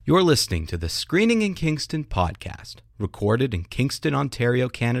You're listening to the Screening in Kingston podcast, recorded in Kingston, Ontario,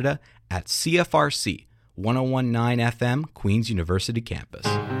 Canada at CFRC 1019 FM, Queen's University campus.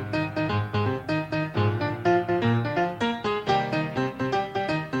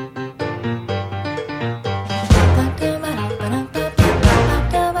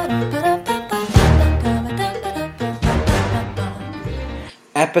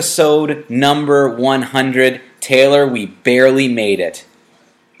 Episode number 100. Taylor, we barely made it.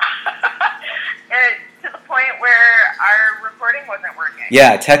 To the point where our recording wasn't working.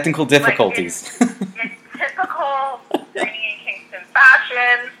 Yeah, technical difficulties. In typical Screening in Kingston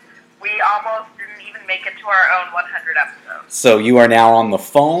fashion, we almost didn't even make it to our own 100 episodes. So you are now on the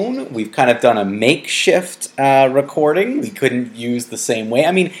phone. We've kind of done a makeshift recording. We couldn't use the same way.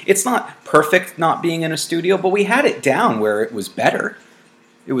 I mean, it's not perfect not being in a studio, but we had it down where it was better.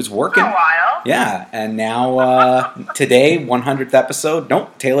 It was working. For a while. Yeah, and now today, 100th episode.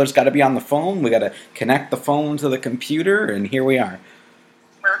 Nope, Taylor's got to be on the phone. We got to connect the phone to the computer, and here we are.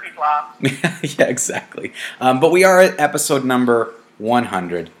 Murphy's Law. Yeah, exactly. But we are at episode number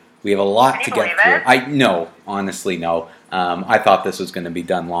 100. We have a lot to get through. It? Honestly, no. I thought this was going to be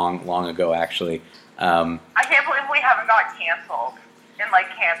done long ago, actually. I can't believe we haven't got canceled in,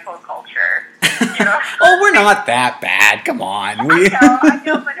 cancel culture. You know? Oh, we're not that bad. Come on. I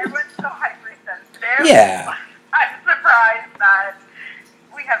know, but everyone's so hypersensitive. Yeah. I'm surprised that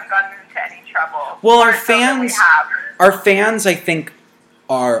we haven't gotten into any trouble. Well, our fans, I think,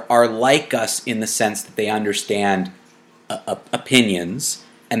 are like us in the sense that they understand opinions,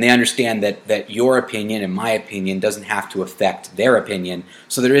 and they understand that your opinion and my opinion doesn't have to affect their opinion,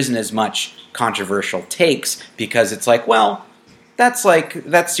 so there isn't as much controversial takes, because it's like, well,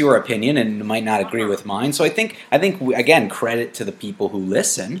 that's your opinion and it might not agree with mine. So I think again, credit to the people who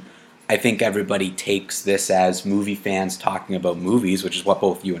listen. I think everybody takes this as movie fans talking about movies, which is what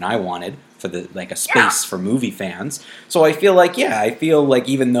both you and I wanted, for a space for movie fans. So I feel like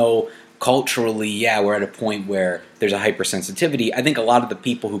even though culturally, we're at a point where there's a hypersensitivity, I think a lot of the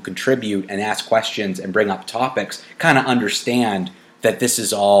people who contribute and ask questions and bring up topics kind of understand that this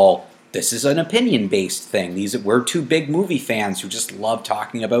is an opinion-based thing. We're two big movie fans who just love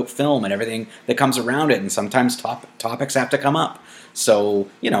talking about film and everything that comes around it, and sometimes topics have to come up. So,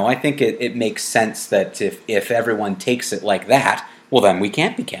 I think it makes sense that if everyone takes it like that, well, then we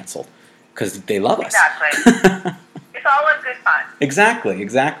can't be canceled, because they love us. Exactly. It's all in good fun.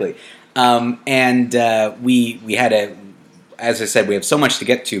 Exactly. We had as I said, we have so much to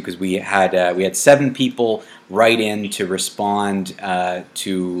get to, because we had 7 people write in to respond,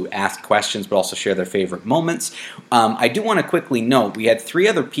 to ask questions, but also share their favorite moments. I do want to quickly note, we had 3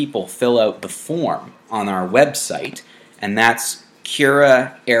 other people fill out the form on our website, and that's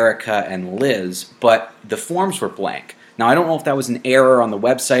Kira, Erica, and Liz, but the forms were blank. Now, I don't know if that was an error on the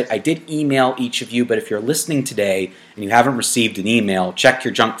website. I did email each of you, but if you're listening today and you haven't received an email, check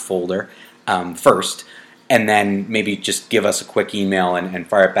your junk folder first, and then maybe just give us a quick email and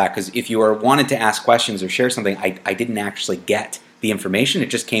fire it back. Because if you wanted to ask questions or share something, I didn't actually get the information. It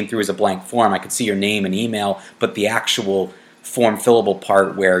just came through as a blank form. I could see your name and email, but the actual form fillable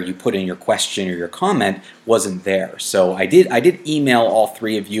part where you put in your question or your comment wasn't there. So I did email all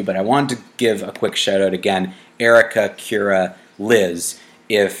 3 of you, but I wanted to give a quick shout out again. Erica, Kira, Liz,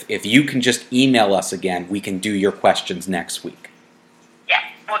 if you can just email us again, we can do your questions next week. Yeah,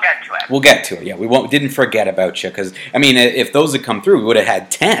 we'll get to it. We'll get to it, yeah. We didn't forget about you, because, I mean, if those had come through, we would have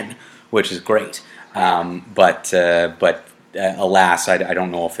had 10, which is great. But alas, I don't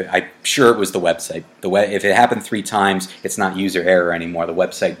know I'm sure it was the website. If it happened 3 times, it's not user error anymore. The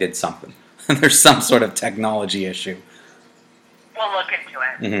website did something. There's some sort of technology issue. We'll look into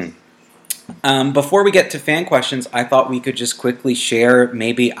it. Mm-hmm. Before we get to fan questions, I thought we could just quickly share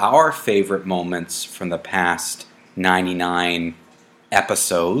maybe our favorite moments from the past 99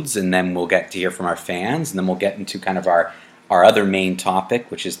 episodes, and then we'll get to hear from our fans, and then we'll get into kind of our other main topic,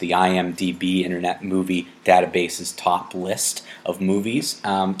 which is the IMDb Internet Movie Database's top list of movies.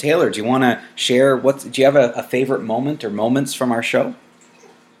 Taylor, do you want to share, do you have a favorite moment or moments from our show?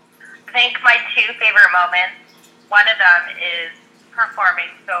 I think my 2 favorite moments, one of them is performing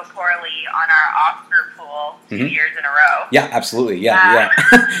so poorly on our Oscar pool 2 years in a row. Yeah, absolutely. Yeah.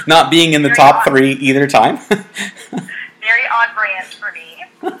 Not being in the top 3 either time. Very on brand for me.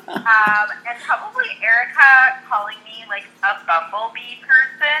 And probably Erica calling me a bumblebee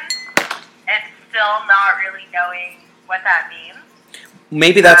person and still not really knowing what that means.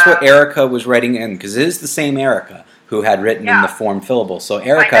 Maybe that's what Erica was writing in, because it is the same Erica who had written in the form fillable. So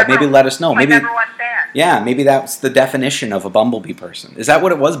Erica, maybe let us know. Maybe number 1 fan. Yeah, maybe that's the definition of a bumblebee person. Is that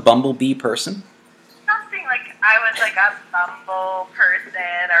what it was, bumblebee person? Something I was Bumble person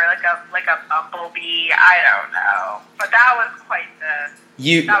or like a bumblebee. I don't know, but that was quite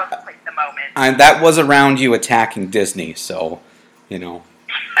the moment. That was around you attacking Disney, so you know.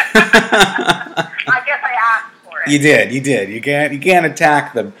 I guess I asked for it. You did. You can't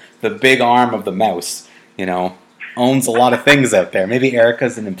attack the big arm of the mouse. You know, owns a lot of things out there. Maybe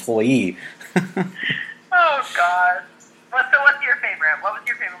Erica's an employee. Oh God. What's your favorite? What was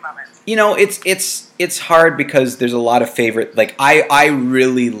your favorite moment? You know, it's hard because there's a lot of favorite. Like I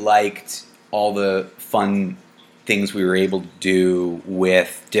really liked all the fun things we were able to do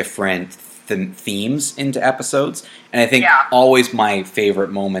with different themes into episodes, and I think always my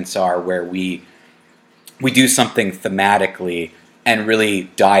favorite moments are where we do something thematically and really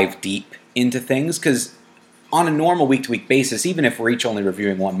dive deep into things, because on a normal week-to-week basis, even if we're each only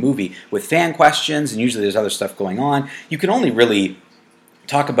reviewing one movie, with fan questions, and usually there's other stuff going on, you can only really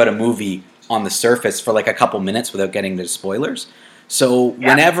talk about a movie on the surface for like a couple minutes without getting into spoilers. So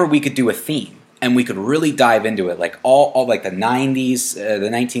whenever we could do a theme, and we could really dive into it, like all like the 90s,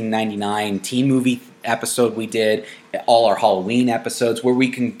 the 1999 teen movie episode we did, all our Halloween episodes, where we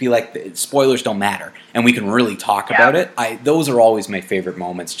can be like, spoilers don't matter, and we can really talk about it. Those are always my favorite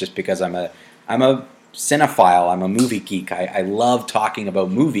moments, just because I'm a cinephile, I'm a movie geek. I love talking about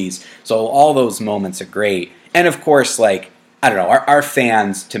movies, so all those moments are great. And of course, like, I don't know, our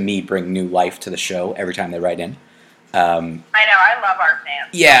fans, to me, bring new life to the show every time they write in. I know, I love our fans.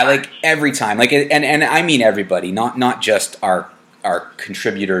 Yeah, like every time, like, and I mean everybody, not just our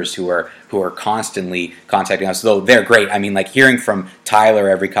contributors who are constantly contacting us, though they're great. I mean, like, hearing from Tyler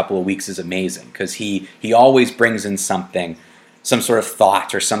every couple of weeks is amazing, because he always brings in something, some sort of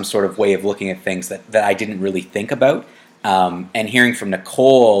thought or some sort of way of looking at things that I didn't really think about. And hearing from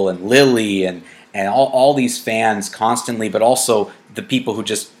Nicole and Lily and all these fans constantly, but also the people who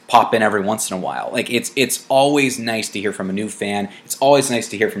just pop in every once in a while. Like, it's always nice to hear from a new fan. It's always nice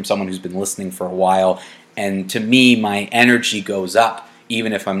to hear from someone who's been listening for a while. And to me, my energy goes up,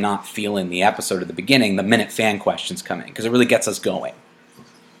 even if I'm not feeling the episode at the beginning, the minute fan questions come in, because it really gets us going.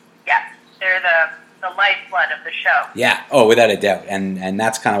 Yeah, they're the lifeblood of the show. Yeah, without a doubt. And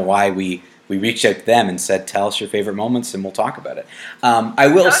that's kind of why we reached out to them and said, tell us your favorite moments and we'll talk about it. I'm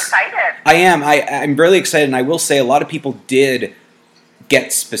so excited. I am. I'm really excited, and I will say a lot of people did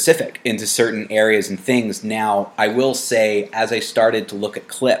get specific into certain areas and things. Now, I will say, as I started to look at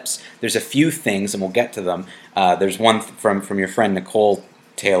clips, there's a few things, and we'll get to them. There's one from your friend Nicole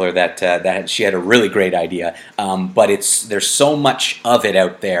Taylor that she had a really great idea, but there's so much of it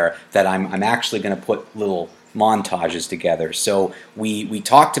out there that I'm actually going to put little montages together. So we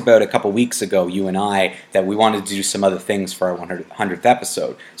talked about a couple weeks ago, you and I, that we wanted to do some other things for our 100th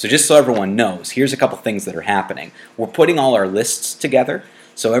episode. So just so everyone knows, here's a couple things that are happening. We're putting all our lists together.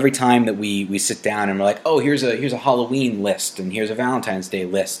 So every time that we sit down and we're like, oh, here's a Halloween list, and here's a Valentine's Day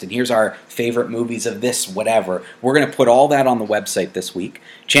list, and here's our favorite movies of this, whatever, we're going to put all that on the website this week.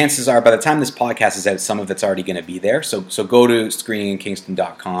 Chances are, by the time this podcast is out, some of it's already going to be there. So go to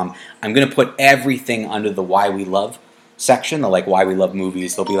screeninginkingston.com. I'm going to put everything under the Why We Love section, the like Why We Love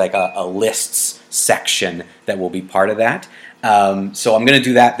Movies. There'll be like a lists section that will be part of that. So I'm going to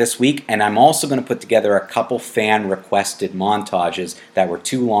do that this week, and I'm also going to put together a couple fan-requested montages that were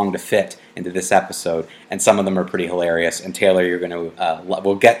too long to fit into this episode, and some of them are pretty hilarious. And Taylor, you're going to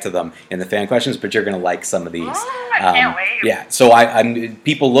we'll get to them in the fan questions, but you're going to like some of these. Oh, I can't wait. Yeah, so I'm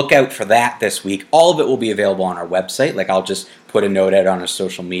people look out for that this week. All of it will be available on our website. Like, I'll just put a note out on our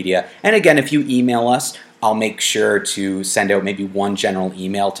social media, and again, if you email us, I'll make sure to send out maybe one general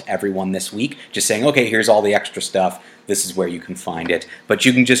email to everyone this week, just saying, okay, here's all the extra stuff. This is where you can find it. But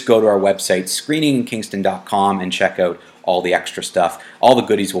you can just go to our website, screeninginkingston.com, and check out all the extra stuff. All the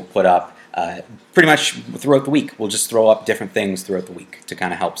goodies we'll put up pretty much throughout the week. We'll just throw up different things throughout the week to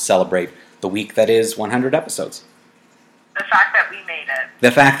kind of help celebrate the week that is 100 episodes. The fact that we made it.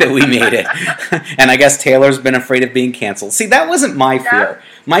 The fact that we made it. And I guess Taylor's been afraid of being canceled. See, that wasn't my fear.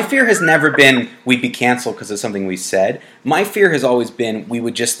 My fear has never been we'd be canceled because of something we said. My fear has always been we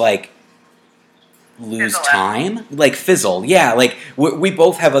would just, like, lose time. Like, fizzle. Yeah, like, we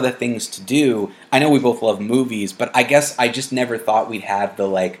both have other things to do. I know we both love movies, but I guess I just never thought we'd have the,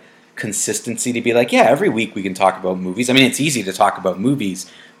 like, consistency to be like, yeah, every week we can talk about movies. I mean, it's easy to talk about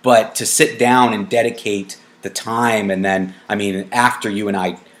movies, but to sit down and dedicate the time, and then, I mean, after you and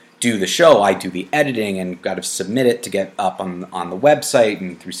I do the show, I do the editing and got to submit it to get up on the website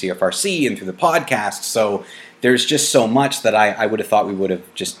and through CFRC and through the podcast. So there's just so much that I would have thought we would have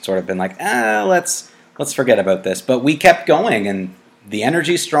just sort of been like, let's forget about this. But we kept going, and the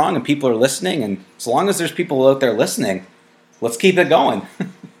energy's strong, and people are listening. And as long as there's people out there listening, let's keep it going.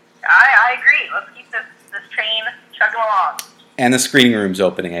 I agree. Let's keep this train chugging along. And the screening room's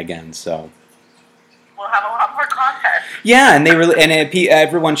opening again, so... We'll have a lot more content. Yeah, and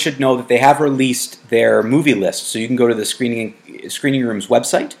everyone should know that they have released their movie list, so you can go to the screening room's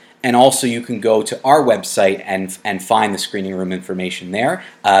website, and also you can go to our website and find the screening room information there.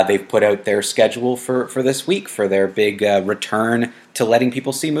 They've put out their schedule for this week for their big return to letting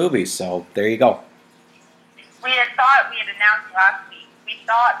people see movies. So there you go. We had announced last week. We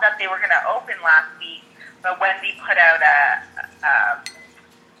thought that they were going to open last week, but Wendy put out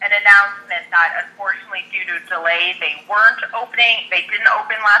an announcement that unfortunately due to delay they weren't opening. They didn't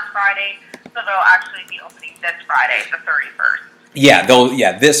open last Friday, so they'll actually be opening this Friday, the 31st.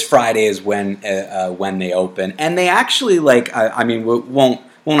 Yeah, this Friday is when they open, and they actually we won't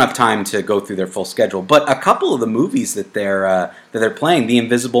have time to go through their full schedule, but a couple of the movies that they're playing, The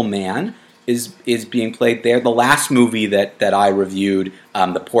Invisible Man is being played there. The last movie that I reviewed,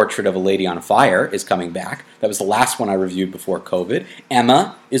 The Portrait of a Lady on Fire, is coming back. That was the last one I reviewed before COVID.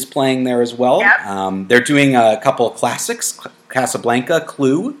 Emma is playing there as well. Yep. They're doing a couple of classics, Casablanca,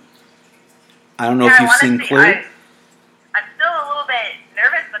 Clue. I don't know if you've seen Clue. I'm still a little bit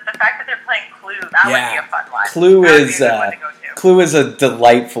nervous, but the fact that they're playing Clue, that would be a fun one. Clue is a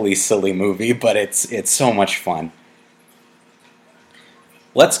delightfully silly movie, but it's so much fun.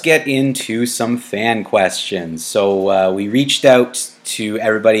 Let's get into some fan questions. So we reached out to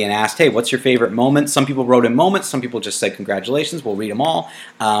everybody and asked, hey, what's your favorite moment? Some people wrote in moments. Some people just said congratulations. We'll read them all.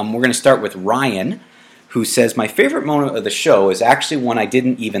 We're going to start with Ryan, who says, my favorite moment of the show is actually one I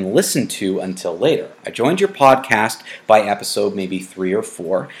didn't even listen to until later. I joined your podcast by episode maybe 3 or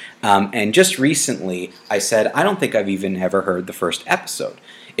 4, and just recently I said, I don't think I've even ever heard the first episode.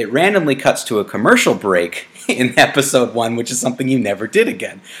 It randomly cuts to a commercial break in episode 1, which is something you never did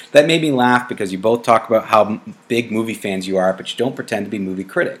again. That made me laugh because you both talk about how big movie fans you are, but you don't pretend to be movie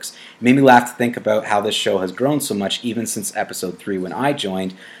critics. It made me laugh to think about how this show has grown so much even since episode 3 when I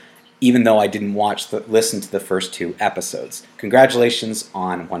joined, even though I didn't listen to the first 2 episodes. Congratulations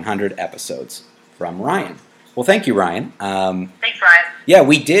on 100 episodes. From Ryan. Well, thank you, Ryan. Thanks, Ryan. Yeah,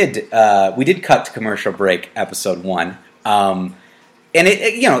 we did cut to commercial break episode 1. And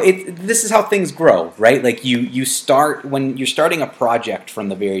this is how things grow, right? Like you start when you're starting a project from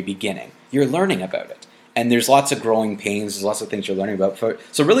the very beginning. You're learning about it, and there's lots of growing pains. There's lots of things you're learning about.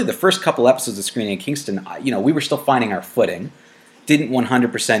 So really, the first couple episodes of Screening in Kingston, we were still finding our footing. Didn't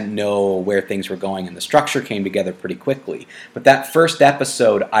 100% know where things were going, and the structure came together pretty quickly. But that first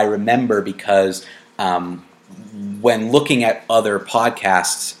episode, I remember because when looking at other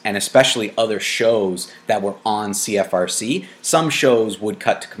podcasts, and especially other shows that were on CFRC, some shows would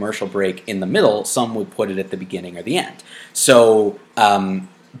cut to commercial break in the middle, some would put it at the beginning or the end. So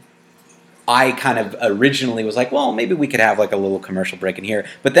I kind of originally was like, well, maybe we could have like a little commercial break in here.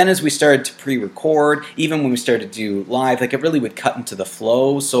 But then as we started to pre-record, even when we started to do live, like it really would cut into the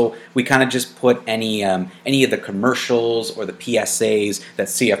flow. So we kind of just put any of the commercials or the PSAs that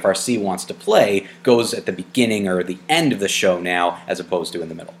CFRC wants to play goes at the beginning or the end of the show now, as opposed to in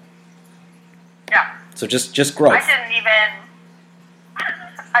the middle. Yeah. So just growth. I didn't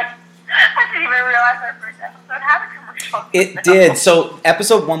even realize our first episode had a commercial. It did. So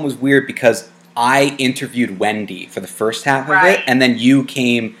episode 1 was weird because I interviewed Wendy for the first half of it, and then you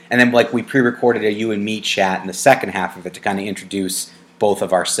came, and then we pre-recorded a you and me chat in the second half of it to kind of introduce both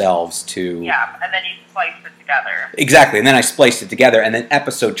of ourselves to... Yeah, and then you spliced it together. Exactly, and then I spliced it together, and then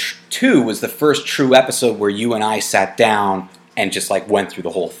episode 2 was the first true episode where you and I sat down and just went through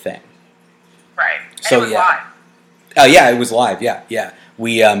the whole thing. Right. So and it was live. Yeah, it was live. Yeah.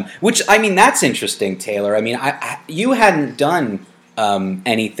 We, which that's interesting, Taylor. I mean, you hadn't done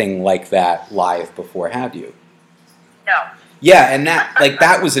anything like that live before, have you? No. Yeah, and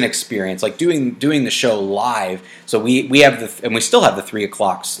that was an experience, doing the show live. So we have and we still have the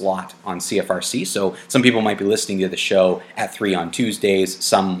 3:00 slot on CFRC. So some people might be listening to the show at 3 on Tuesdays.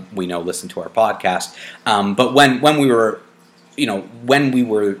 Some we know listen to our podcast. But when we were when we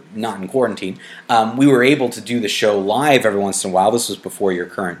were not in quarantine, we were able to do the show live every once in a while. This was before your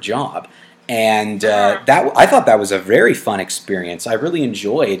current job. And I thought that was a very fun experience. I really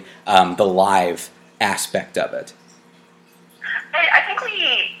enjoyed the live aspect of it.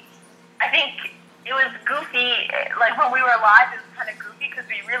 I think it was goofy. When we were live, it was kind of goofy because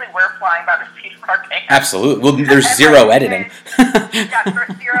we really were flying by the seat of our pants. Absolutely. Well, there's zero editing. Yeah,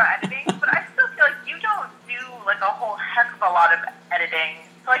 zero editing. But I still feel like you don't do a whole heck of a lot of editing.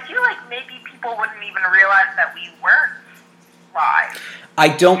 So I feel like maybe people wouldn't even realize that we weren't live. I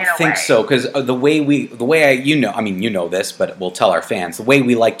don't think so, because the way you know this, but we'll tell our fans, the way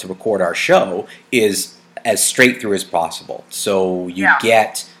we like to record our show is as straight through as possible. So you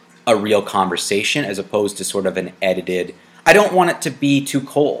get a real conversation as opposed to sort of an edited. I don't want it to be too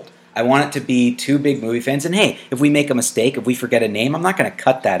cold. I want it to be two big movie fans. And hey, if we make a mistake, if we forget a name, I'm not going to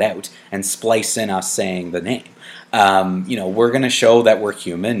cut that out and splice in us saying the name. We're going to show that we're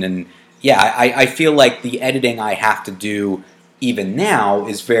human. And yeah, I feel like the editing I have to do even now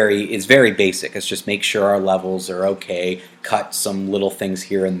is very basic. It's just make sure our levels are okay, cut some little things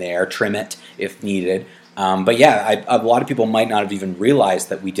here and there, trim it if needed. But yeah, a lot of people might not have even realized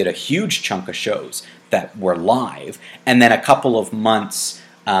that we did a huge chunk of shows that were live, and then a couple of months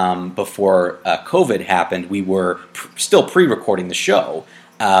before COVID happened, we were still pre-recording the show,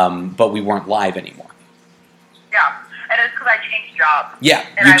 but we weren't live anymore. Yeah, and it's because I changed jobs. Yeah,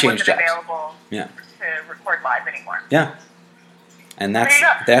 and you I changed wasn't jobs. available Yeah. to record live anymore. Yeah, and that's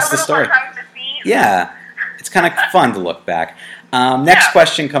A the story. little more time to see. Yeah, it's kind of fun to look back. Next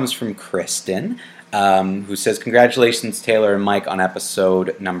question comes from Kristen, who says, "Congratulations, Taylor and Mike, on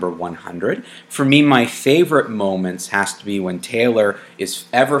episode number 100. For me, my favorite moments has to be when Taylor is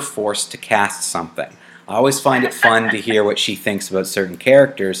ever forced to cast something. I always find it fun to hear what she thinks about certain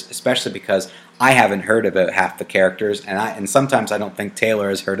characters, especially because I haven't heard about half the characters, and sometimes I don't think Taylor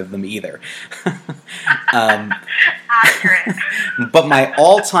has heard of them either." Accurate. But my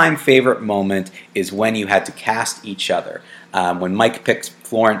all-time favorite moment is when you had to cast each other. When Mike picked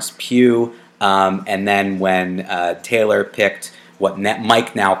Florence Pugh, and then when Taylor picked what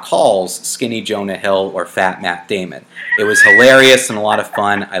Mike now calls Skinny Jonah Hill or Fat Matt Damon. It was hilarious and a lot of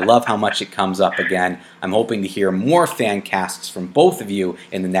fun. I love how much it comes up again. I'm hoping to hear more fan casts from both of you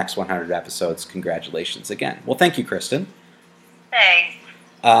in the next 100 episodes. Congratulations again. Well, thank you, Kristen. Thanks.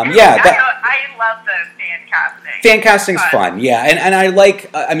 I love the fan casting. Fan casting's fun, yeah. And I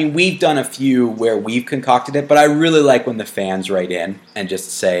like, we've done a few where we've concocted it, but I really like when the fans write in and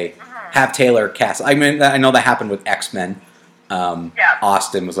just say, have Taylor cast. I know that happened with X-Men.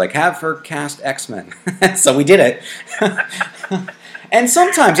 Austin was like, have her cast X-Men. So we did it. And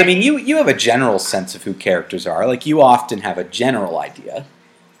sometimes, you have a general sense of who characters are. Like, you often have a general idea.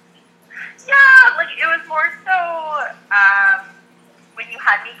 Yeah, like, it was more so when you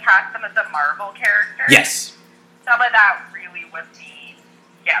had me cast some of the Marvel characters. Yes. Some of that really was me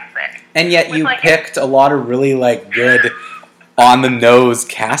guessing. And yet you picked a lot of really, good on-the-nose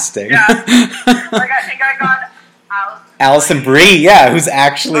casting. Yeah. I think I got Alison Brie, who's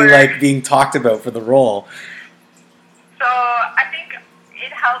actually being talked about for the role. So I think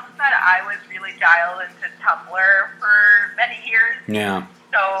it helps that I was really dialed into Tumblr for many years. Yeah.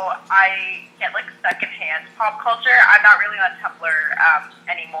 So I get secondhand pop culture. I'm not really on Tumblr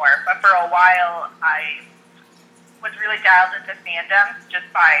anymore, but for a while I was really dialed into fandom just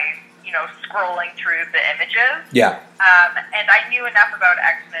by scrolling through the images. Yeah. And I knew enough about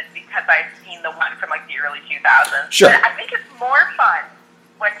X-Men because I've seen the one from the early 2000s. Sure. But I think it's more fun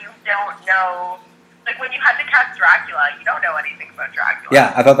when you don't know, when you had to cast Dracula, you don't know anything about Dracula.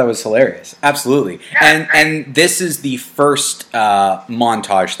 Yeah, I thought that was hilarious. Absolutely. Yeah, and this is the first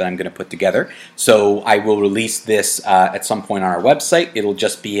montage that I'm going to put together. So I will release this at some point on our website. It'll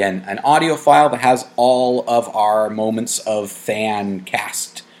just be an audio file that has all of our moments of fan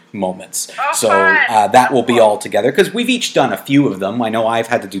cast moments. Oh, so fun. that will be all together because we've each done a few of them. I know I've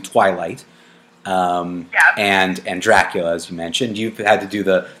had to do Twilight and Dracula, as you mentioned. You've had to do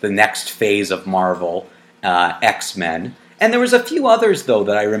the next phase of Marvel, X-Men, and there was a few others though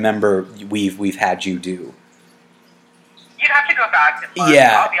that I remember we've had you do. You'd have to go back and look.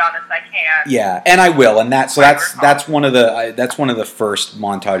 Yeah. I'll be honest, I can't. Yeah, and I will, and that's one of the first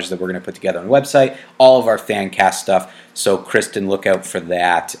montages that we're going to put together on the website. All of our fan cast stuff. So Kristen, look out for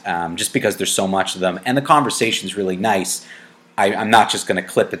that. Just because there's so much of them, and the conversation's really nice. I'm not just going to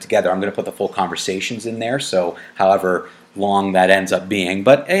clip it together. I'm going to put the full conversations in there. So however long that ends up being,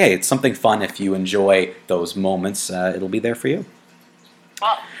 but hey, it's something fun if you enjoy those moments. It'll be there for you.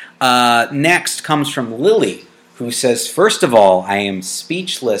 Well. Next comes from Lily, who says, "First of all, I am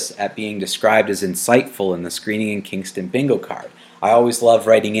speechless at being described as insightful in the Screening in Kingston bingo card. I always love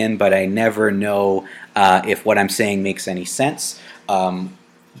writing in, but I never know if what I'm saying makes any sense.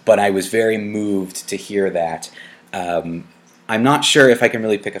 But I was very moved to hear that. I'm not sure if I can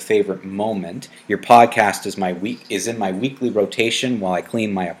really pick a favorite moment. Your podcast is in my weekly rotation while I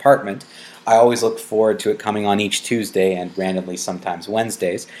clean my apartment. I always look forward to it coming on each Tuesday and randomly sometimes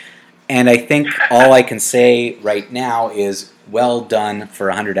Wednesdays. And I think all I can say right now is well done for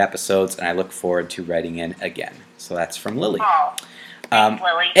 100 episodes, and I look forward to writing in again." So that's from Lily. Oh, thanks,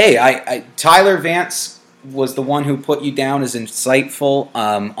 Lily. Hey, Tyler Vance was the one who put you down as insightful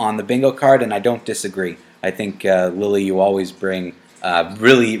on the bingo card, and I don't disagree. I think, Lily, you always bring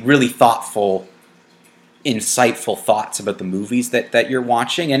really, really thoughtful insightful thoughts about the movies that you're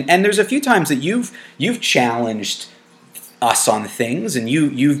watching. And there's a few times that you've challenged us on things, and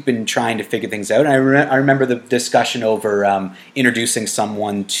you've been trying to figure things out. And I remember the discussion over introducing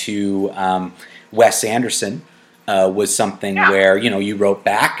someone to Wes Anderson was something where you wrote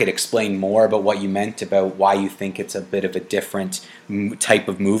back, it explained more about what you meant about why you think it's a bit of a different type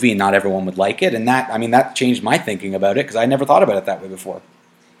of movie, and not everyone would like it. And that changed my thinking about it, because I never thought about it that way before.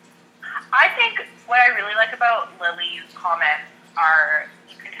 I think what I really like about Lily's comments are,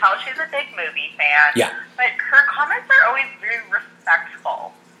 you can tell she's a big movie fan. Yeah. But her comments are always very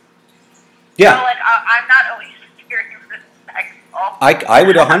respectful. Yeah. So, I'm not always very respectful. I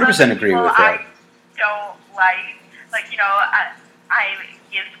would 100% agree with that. I don't like, I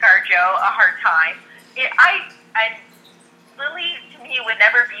give ScarJo a hard time. And Lily, to me, would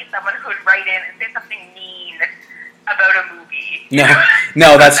never be someone who would write in and say something mean about a movie.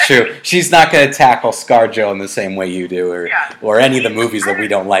 No, that's true. She's not going to tackle ScarJo in the same way you do, or any of the movies that we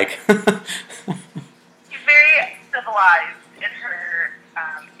don't like. She's very civilized in her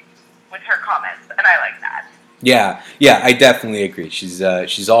with her comments, and I like that. Yeah, I definitely agree.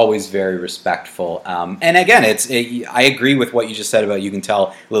 She's always very respectful. And again, I agree with what you just said about, you can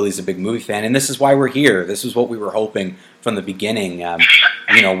tell Lily's a big movie fan, and this is why we're here. This is what we were hoping from the beginning.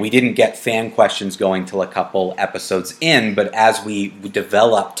 We didn't get fan questions going till a couple episodes in, but as we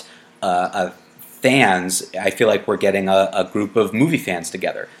developed fans, I feel like we're getting a group of movie fans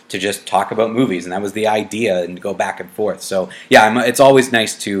together to just talk about movies, and that was the idea, and go back and forth. So yeah, it's always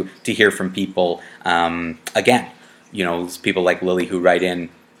nice to hear from people. Again, people like Lily who write in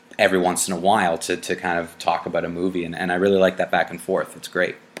every once in a while to kind of talk about a movie, and I really like that back and forth. It's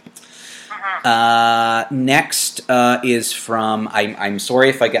great. Next is from, I'm sorry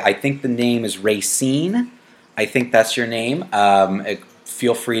if I think the name is Racine. I think that's your name.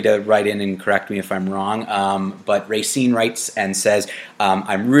 Feel free to write in and correct me if I'm wrong. But Racine writes and says,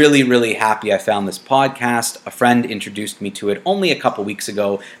 I'm really, really happy I found this podcast. A friend introduced me to it only a couple weeks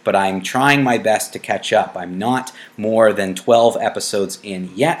ago, but I'm trying my best to catch up. I'm not more than 12 episodes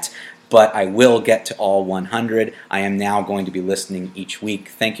in yet, but I will get to all 100. I am now going to be listening each week.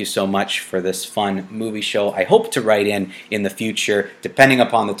 Thank you so much for this fun movie show. I hope to write in the future, depending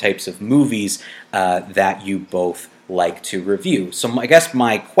upon the types of movies that you both like to review. So I guess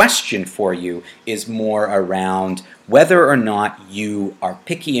my question for you is more around whether or not you are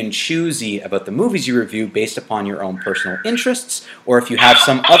picky and choosy about the movies you review based upon your own personal interests, or if you have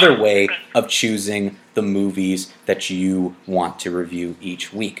some other way of choosing the movies that you want to review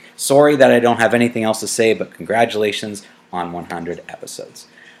each week. Sorry that I don't have anything else to say, but congratulations on 100 episodes.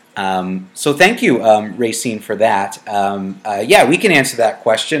 So thank you, Racine, for that. We can answer that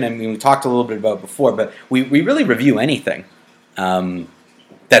question. I mean, we talked a little bit about it before, but we really review anything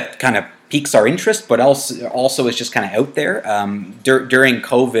that kind of piques our interest, but also is just kind of out there. During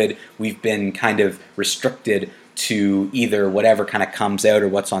COVID, we've been kind of restricted to either whatever kind of comes out or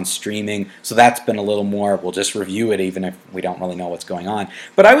what's on streaming. So that's been a little more, we'll just review it even if we don't really know what's going on.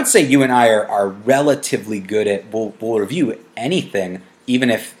 But I would say you and I are relatively good at, we'll review anything, even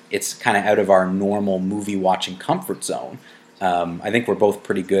if it's kind of out of our normal movie watching comfort zone. I think we're both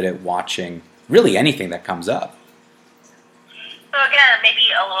pretty good at watching really anything that comes up. So again, maybe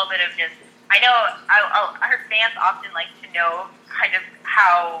a little bit of just, I know our fans often like to know kind of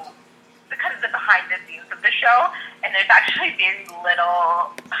how, because of the behind the scenes of the show, and there's actually very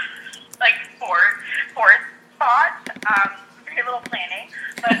little forethought, very little planning.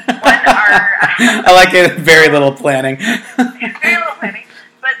 But when I like it, very little planning. Very little planning.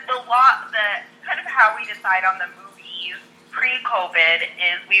 But the kind of how we decide on the movies pre-COVID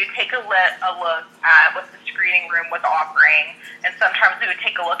is we would take a look at what the screening room was offering, and sometimes we would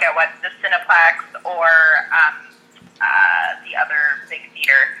take a look at what the Cineplex or the other big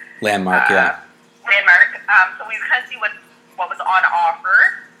theater. Landmark. Landmark. So we would kind of see what was on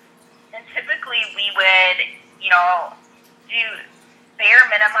offer, and typically we would, do bare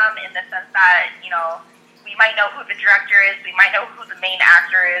minimum in the sense that, we might know who the director is, we might know who the main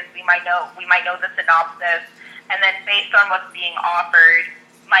actor is, we might know the synopsis, and then based on what's being offered,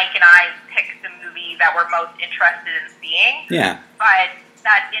 Mike and I pick the movie that we're most interested in seeing. Yeah. But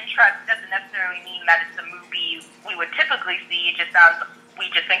that interest doesn't necessarily mean that it's a movie we would typically see. We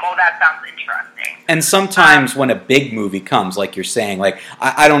just think, oh, that sounds interesting. And sometimes when a big movie comes, like you're saying,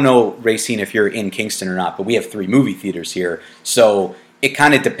 I don't know, Racine, if you're in Kingston or not, but we have 3 movie theaters here, so it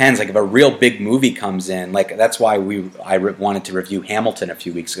kind of depends. Like if a real big movie comes in, that's why I wanted to review Hamilton a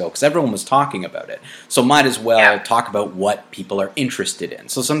few weeks ago, because everyone was talking about it. So might as well talk about what people are interested in.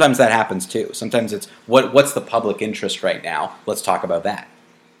 So sometimes that happens too. Sometimes it's what's the public interest right now? Let's talk about that.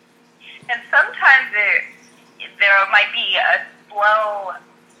 And sometimes there might be a slow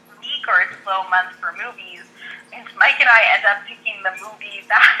week or a slow month for movies, and Mike and I end up picking the movie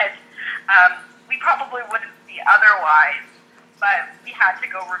that we probably wouldn't see otherwise, but we had to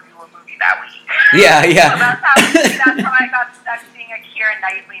go review a movie that week. Yeah. So that's how I got stuck seeing a Keira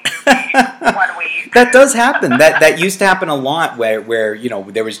Knightley movie one week. That does happen. That used to happen a lot where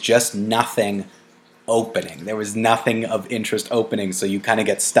there was just nothing opening. There was nothing of interest opening, so you kind of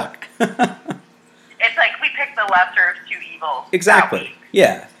get stuck. It's like we picked the lesser of two evils. Exactly.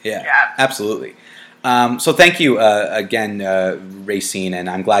 Yeah, absolutely. So thank you again, Racine, and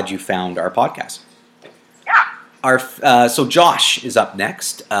I'm glad you found our podcast. Yeah. So Josh is up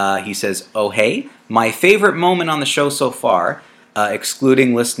next. He says, "Oh hey, my favorite moment on the show so far,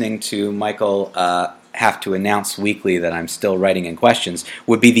 excluding listening to Michael have to announce weekly that I'm still writing in questions,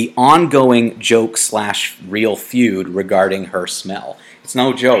 would be the ongoing joke/real feud regarding her smell. It's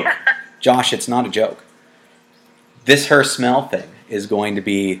no joke, Josh. It's not a joke. This her smell thing is going to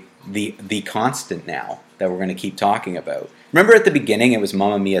be the constant now that we're going to keep talking about. Remember at the beginning it was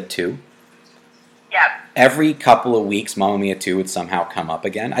Mamma Mia 2? Yeah. Every couple of weeks Mamma Mia 2 would somehow come up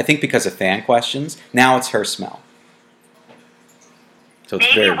again. I think because of fan questions. Now it's her smell. So it's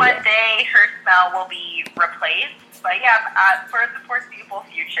maybe very one real. day her smell will be replaced, but yeah, for the foreseeable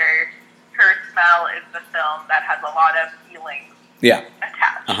future, her smell is the film that has a lot of feelings. Yeah,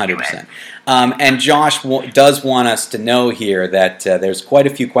 attached 100%. And Josh does want us to know here that there's quite a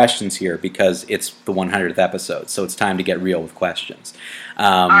few questions here because it's the 100th episode, so it's time to get real with questions.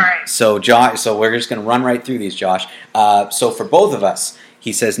 All right. So we're just going to run right through these, Josh. So for both of us,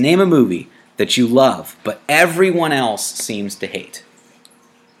 he says, name a movie that you love, but everyone else seems to hate.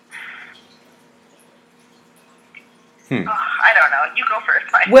 Oh, I don't know. You go first.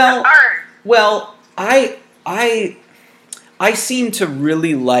 Well, I seem to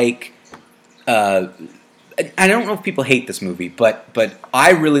really like. I don't know if people hate this movie, but I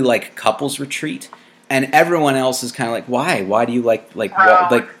really like Couples Retreat, and everyone else is kind of like, why? Why do you like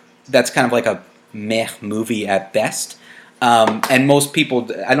that's kind of like a meh movie at best. And most people,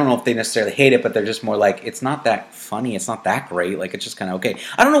 I don't know if they necessarily hate it, but they're just more like, it's not that funny, it's not that great, like it's just kind of okay.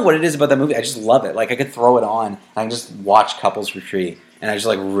 I don't know what it is about that movie, I just love it. Like I could throw it on, and I can just watch Couples Retreat, and I just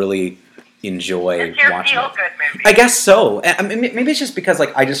like really enjoy it's your watching it. feel-good movie. I guess so. I mean, maybe it's just because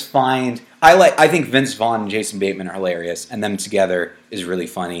like I just find I think Vince Vaughn and Jason Bateman are hilarious, and them together is really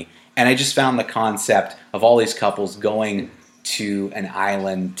funny. And I just found the concept of all these couples going to an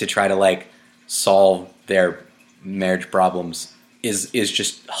island to try to like solve their marriage problems is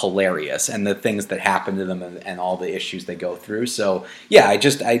just hilarious, and the things that happen to them and all the issues they go through. So yeah,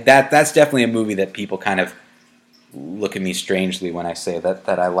 that's definitely a movie that people kind of look at me strangely when I say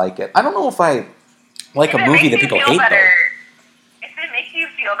that I like it. I don't know if I like a movie that people hate though. If it makes you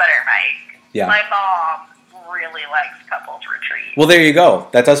feel better, Mike. Yeah. My mom really likes Couples Retreat. Well, there you go.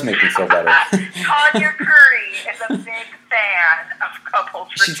 That does make me feel better. Tanya Curry is a big fan of Couples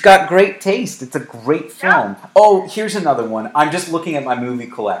Retreat. She's got great taste. It's a great film. Yeah. Oh, here's another one. I'm just looking at my movie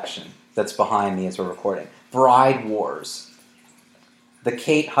collection that's behind me as we're recording. Bride Wars. The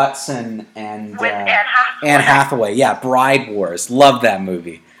Kate Hudson and with Anne Hathaway. Anne Hathaway. Yeah, Bride Wars. Love that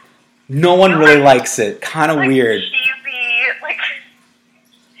movie. No one really likes it. Kind of weird.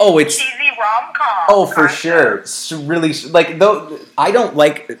 It's cheesy rom-com. Oh, for sure. It's really like though I don't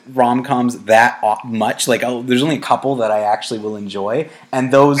like rom-coms that much. Like there's only a couple that I actually will enjoy,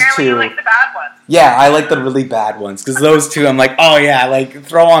 and those Apparently two. You like the bad ones. Yeah, I like the really bad ones because those two I'm like, oh yeah, like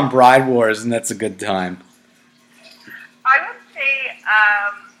throw on Bride Wars and that's a good time. I would say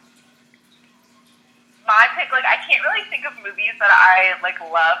my pick. Like I can't really think of movies that I like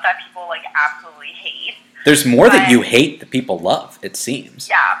love that people like absolutely hate. There's more that you hate that people love, it seems.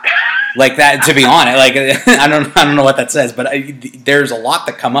 Yeah. Like that, to be honest, like I don't know what that says, but there's a lot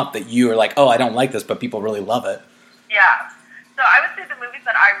that come up that you are like, oh, I don't like this, but people really love it. Yeah. So I would say the movies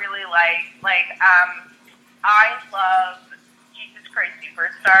that I really like, I love Jesus Christ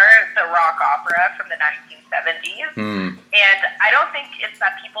Superstar, the rock opera from the 1970s. And I don't think it's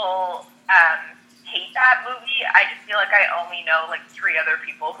that people hate that movie. I just feel like I only know like 3 other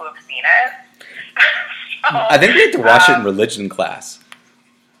people who have seen it. So, I think we had to watch it in religion class,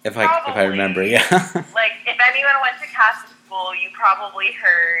 if I remember. Yeah. Like if anyone went to Catholic school, you probably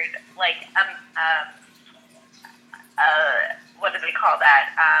heard like what do they call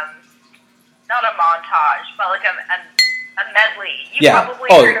that? Not a montage, but like a medley. You probably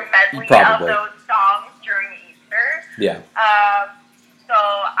heard a medley of those songs during Easter. Yeah. So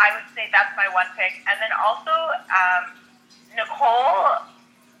I would say that's my one pick, and then also Nicole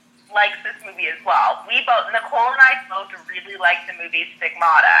likes this movie as well. Nicole and I both really like the movie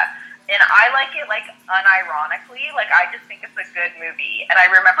Stigmata. and I like it like unironically. Like I just think it's a good movie, and I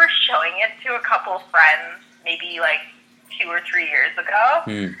remember showing it to a couple of friends maybe like 2 or 3 years ago,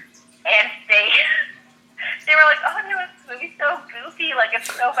 and they were like, "Oh no, this movie's so goofy. Like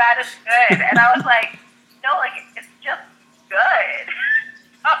it's so bad, it's good." And I was like, "No, like it's just good."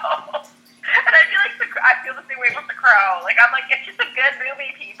 And I feel like I feel the same way with The Crow. Like I'm like, it's just a good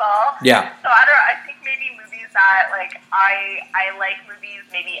movie, people. Yeah. So I don't know. I think maybe movies that like I like movies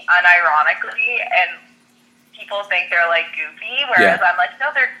maybe unironically, and people think they're like goofy, whereas I'm like,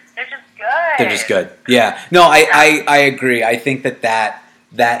 no, they're just good. They're just good. Yeah. No, I agree. I think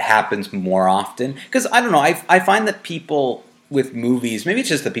that happens more often because I don't know. I find that people with movies, maybe it's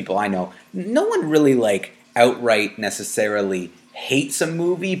just the people I know, no one really like outright necessarily hates a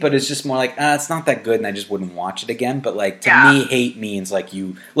movie, but it's just more like it's not that good and I just wouldn't watch it again. But like to me, hate means like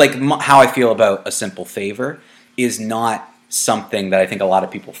how I feel about A Simple Favor is not something that I think a lot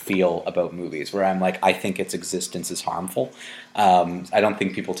of people feel about movies, where I'm like, I think its existence is harmful. I don't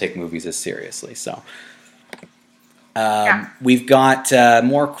think people take movies as seriously. So we've got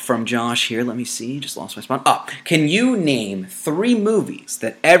more from Josh here. Let me see. Just lost my spot. Can you name 3 movies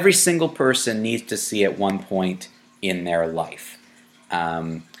that every single person needs to see at one point in their life?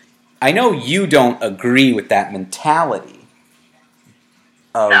 I know you don't agree with that mentality.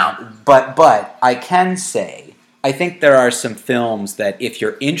 No. But I can say, I think there are some films that, if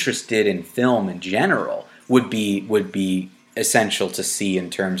you're interested in film in general, would be essential to see in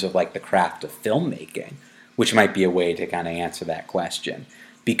terms of like the craft of filmmaking, which might be a way to kind of answer that question.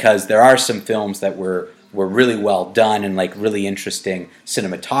 Because there are some films that were really well done and like really interesting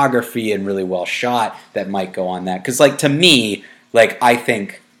cinematography and really well shot that might go on that. Because like to me, like I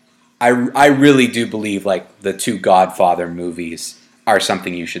think I really do believe like the 2 Godfather movies are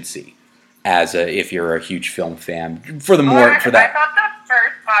something you should see if you're a huge film fan. I thought the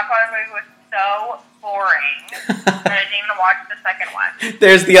first Godfather movie was so boring that I didn't even watch the second one.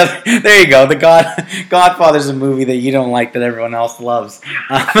 There's the other. There you go. Godfather's a movie that you don't like that everyone else loves.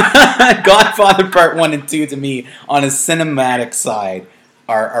 Godfather Part 1 and 2 to me on a cinematic side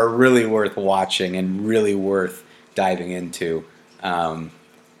are really worth watching and really worth diving into.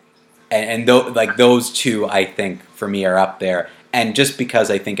 Those 2 I think for me are up there. And just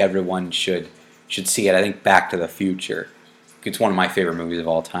because I think everyone should see it, I think Back to the Future. It's one of my favorite movies of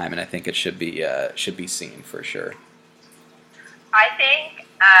all time, and I think it should be seen for sure. I think,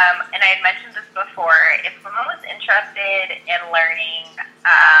 and I had mentioned this before, if someone was interested in learning,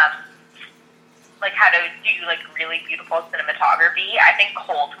 like how to do like really beautiful cinematography, I think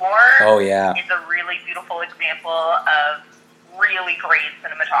Cold War is a really beautiful example of really great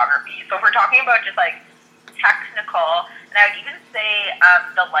cinematography. So if we're talking about just like technical, and I would even say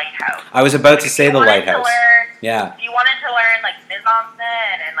The Lighthouse. I was about to say The Lighthouse. If you wanted to learn like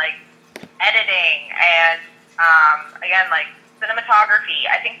mise-en-scène and like editing and again like cinematography,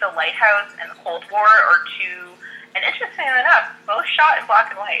 I think The Lighthouse and Cold War are 2, and interestingly enough, both shot in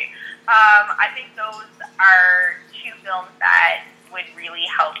black and white. I think those are 2 films that would really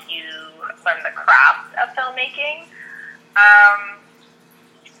help you learn the craft of filmmaking.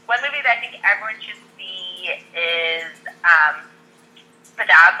 One movie that I think everyone should see is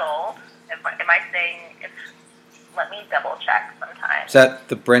Bedazzled. Am I saying it's... Let me double check sometime. Is that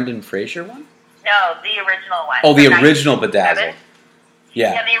the Brendan Fraser one? No, the original one. Oh, the original Bedazzled.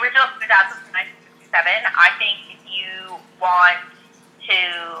 Yeah. Yeah, the original Bedazzled from 1967. I think if you want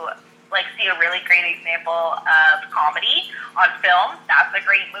to like see a really great example of comedy on film, that's a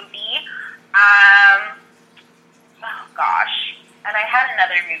great movie. Oh gosh. And I had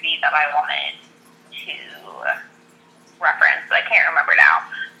another movie that I wanted to reference, but I can't remember now.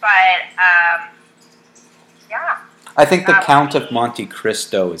 But yeah. I think The Count of Monte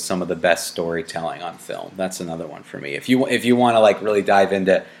Cristo is some of the best storytelling on film. That's another one for me. If you want to like really dive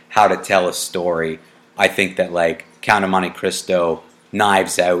into how to tell a story, I think that like Count of Monte Cristo,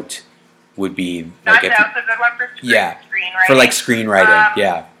 Knives Out would be like Knives Out's a good one for screenwriting. For like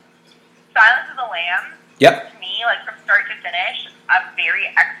screenwriting, Silence of the Lambs. Yep. To me, like from start to finish, a very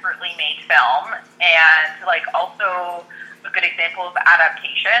expertly made film, and like also a good example of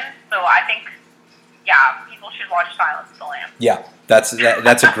adaptation. So I think, people should watch Silence of the Lambs. Yeah, that's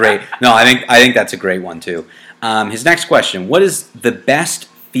a great. No, I think that's a great one too. His next question: what is the best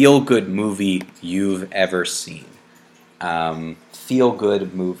feel-good movie you've ever seen?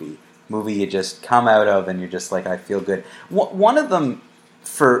 Feel-good movie you just come out of and you're just like, I feel good. One of them,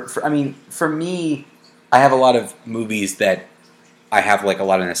 for me, I have a lot of movies that I have like a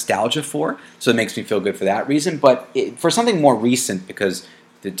lot of nostalgia for, so it makes me feel good for that reason. But for something more recent, because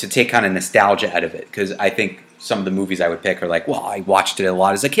to take kind of nostalgia out of it, because I think some of the movies I would pick are like, well, I watched it a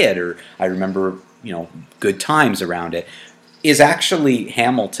lot as a kid, or I remember, good times around it, is actually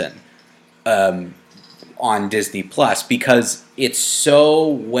Hamilton on Disney Plus, because it's so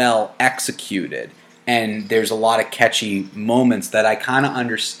well executed and there's a lot of catchy moments that I kind of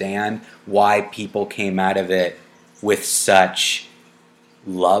understand why people came out of it with such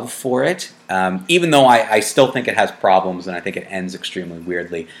love for it. Even though I still think it has problems and I think it ends extremely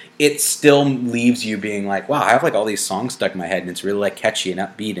weirdly, it still leaves you being like, wow, I have like all these songs stuck in my head and it's really like catchy and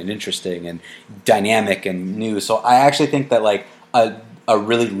upbeat and interesting and dynamic and new. So I actually think that like a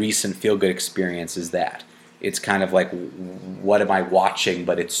really recent feel-good experience is that. It's kind of like, what am I watching?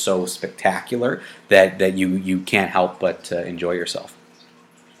 But it's so spectacular that you can't help but enjoy yourself.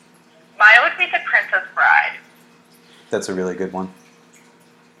 Mine would be The Princess Bride. That's a really good one.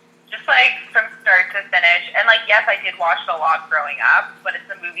 Just like from start to finish. And like, yes, I did watch it a lot growing up, but it's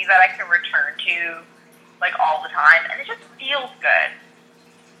a movie that I can return to like all the time, and it just feels good.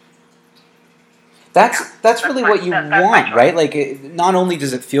 That's really what you want, right? Like, not only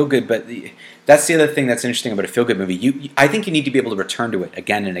does it feel good, but that's the other thing that's interesting about a feel-good movie. I think you need to be able to return to it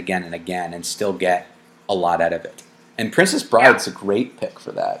again and again and again and still get a lot out of it. And Princess Bride's a great pick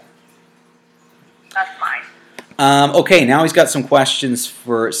for that. That's mine. Okay, now he's got some questions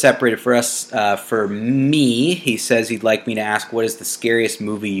separated for us. For me, he says he'd like me to ask, what is the scariest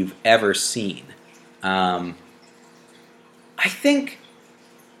movie you've ever seen? I think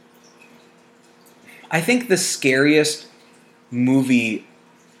the scariest movie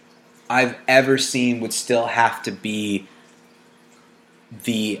I've ever seen would still have to be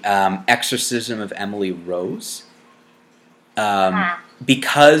The Exorcism of Emily Rose.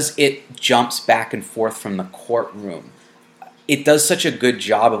 Because it jumps back and forth from the courtroom. It does such a good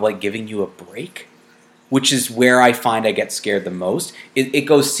job of like giving you a break, which is where I find I get scared the most. It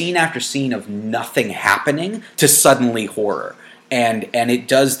goes scene after scene of nothing happening to suddenly horror. And it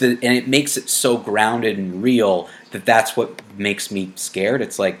does and it makes it so grounded and real that's what makes me scared.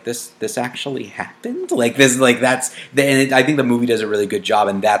 It's like this actually happened. Like this, like that's. And I think the movie does a really good job,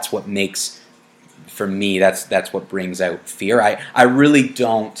 and that's what makes, for me, that's what brings out fear. I really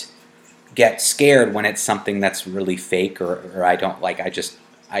don't get scared when it's something that's really fake or I don't like. I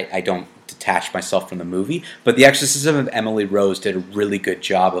don't detach myself from the movie. But The Exorcism of Emily Rose did a really good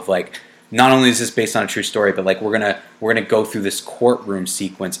job of like. Not only is this based on a true story, but like we're gonna go through this courtroom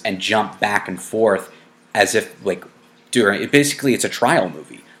sequence and jump back and forth as if like during it. Basically, it's a trial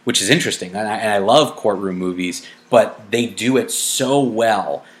movie, which is interesting, and I love courtroom movies, but they do it so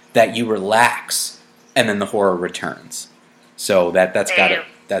well that you relax and then the horror returns. So that's got to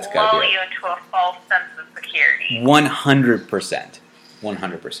be it. Lull you into a false sense of security. 100%,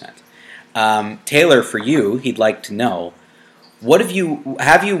 100%. Taylor, for you, he'd like to know. Have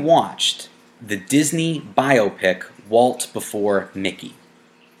you watched the Disney biopic Walt Before Mickey?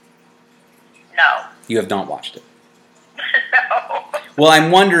 No. You have not watched it? No. Well, I'm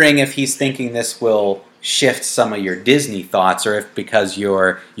wondering if he's thinking this will shift some of your Disney thoughts, or if because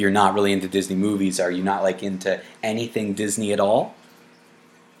you're not really into Disney movies, are you not like into anything Disney at all?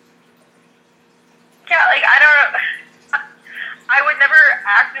 Yeah, like I don't. I would never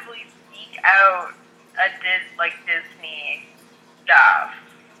actively seek out Disney stuff,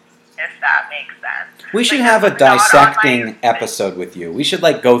 if that makes sense. We should like, have a dissecting episode with you. We should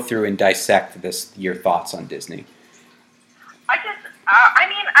like go through and dissect your thoughts on Disney.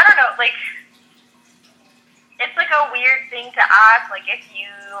 I don't know, like, it's like a weird thing to ask, like, if you,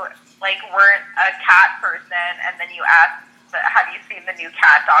 like, weren't a cat person, and then you asked, have you seen the new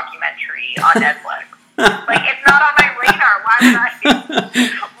cat documentary on Netflix? Like, it's not on my radar.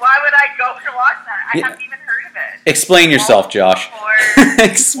 Why would I go to watch that? I haven't even heard of it. Explain yourself, Josh.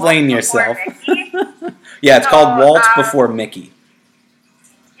 Explain yourself. Yeah, it's called Walt Before Mickey.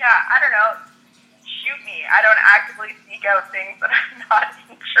 Yeah, I don't know. Shoot me. I don't actively seek out things that I'm not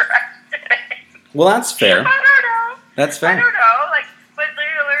interested in. Well, that's fair. I don't know. That's fair. I don't know. Like, but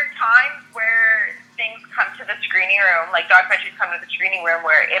there are times where things come to the screening room, like documentaries come to the screening room,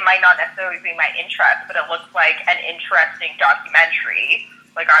 where it might not necessarily be my interest, but it looks like an interesting documentary.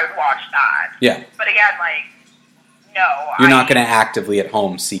 Like, I would watch that. Yeah. But again, like, no. You're not going to actively at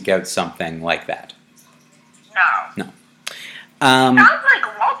home seek out something like that. No. No. Sounds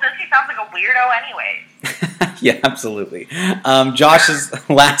like Walt Disney sounds like a weirdo anyway. Yeah, absolutely. Josh's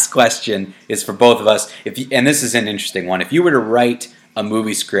last question is for both of us. And this is an interesting one. If you were to write a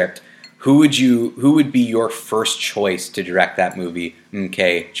movie script, who would be your first choice to direct that movie?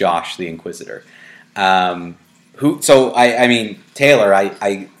 Okay, Josh the Inquisitor. I mean, Taylor,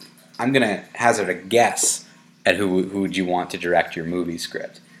 I'm gonna hazard a guess at who would you want to direct your movie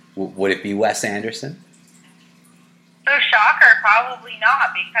script. Would it be Wes Anderson? So shocker, probably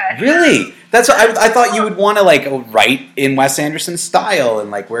not, because Really? That's what I thought you would want to like write in Wes Anderson's style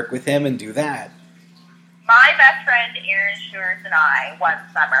and like work with him and do that. my best friend Erin Schwartz and I one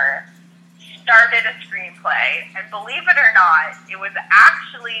summer started a screenplay, and believe it or not, it was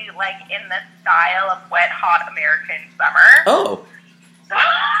actually like in the style of Wet Hot American Summer. Oh.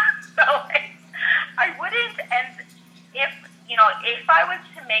 So like, I wouldn't, and if I was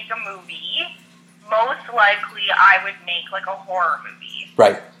to make a movie, most likely I would make like a horror movie.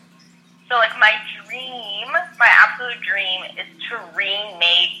 Right. So like my absolute dream is to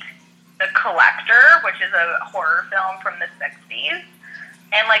remake The Collector, which is a horror film from the 60s.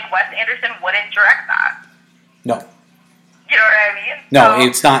 And like Wes Anderson wouldn't direct that. No. You know what I mean? No, So,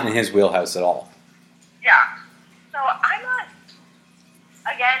 it's not in his wheelhouse at all. yeah. So I'm not.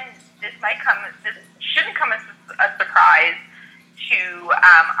 Again, this shouldn't come as a surprise to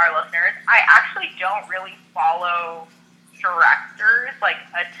our listeners. I actually don't really follow directors like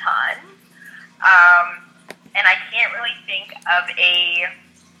a ton, and I can't really think of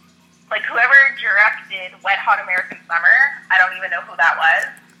whoever directed Wet Hot American Summer. I don't even know who that was.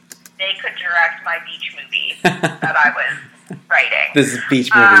 They could direct my beach movie that I was writing. This is a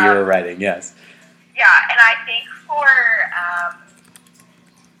beach movie you were writing, yes. Yeah, and I think for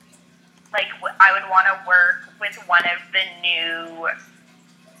I would want to work with one of the new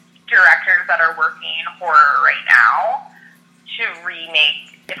directors that are working in horror right now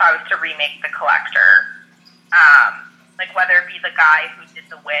if I was to remake The Collector. Like whether it be the guy who did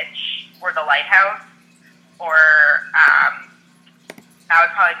The Witch or The Lighthouse, or that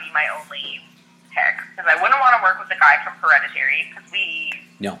would probably be my only pick, because I wouldn't want to work with the guy from Hereditary, because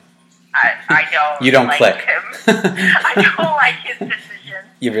No. I don't. You don't like click. him. I don't like his decisions.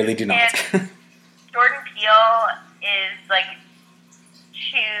 You really do not. And Jordan Peele is like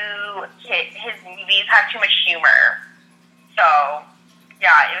his movies have too much humor. So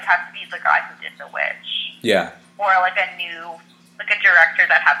yeah, it would have to be the guy who did The Witch. Yeah. Or like a director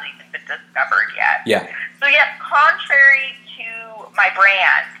that hasn't even been discovered yet. Yeah. So yes, contrary to my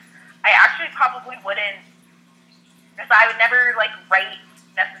brand, I actually probably wouldn't, because I would never like write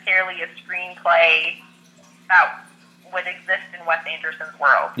necessarily a screenplay that would exist in Wes Anderson's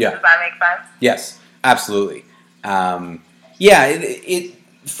world. Yeah. Does that make sense? Yes, absolutely.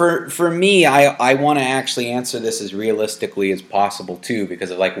 For me, I want to actually answer this as realistically as possible too,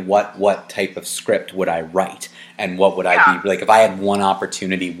 because of like what type of script would I write, and what would I be like if I had one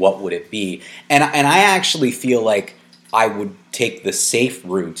opportunity, what would it be? And I actually feel like I would take the safe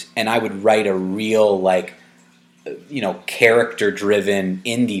route, and I would write a real like character-driven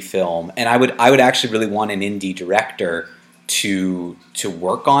indie film, and I would actually really want an indie director to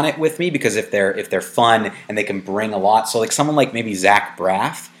work on it with me, because if they're fun and they can bring a lot, so like someone like maybe Zach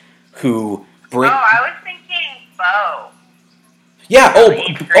Braff, who I was thinking Bo.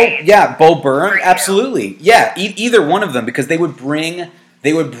 Yeah. Bo Burnham. Absolutely. Yeah. Either one of them, because they would bring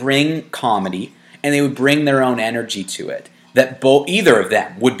comedy, and they would bring their own energy to it. Either of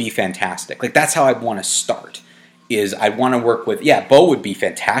them would be fantastic. Like that's how I'd want to start. Is I'd want to work with Bo would be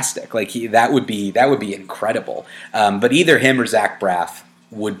fantastic. Like that would be incredible. But either him or Zach Braff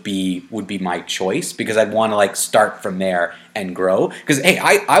would be my choice, because I'd want to like start from there and grow. Because hey,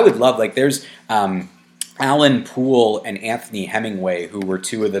 I would love, like there's Alan Poole and Anthony Hemingway, who were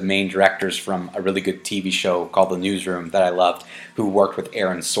two of the main directors from a really good TV show called The Newsroom that I loved, who worked with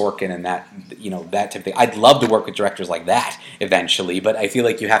Aaron Sorkin and that type of thing. I'd love to work with directors like that eventually, but I feel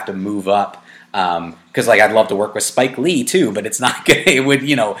like you have to move up. Because like I'd love to work with Spike Lee too, but it's not gonna.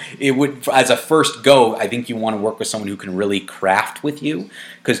 It would as a first go. I think you want to work with someone who can really craft with you,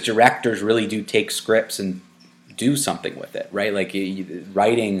 because directors really do take scripts and do something with it, right? Like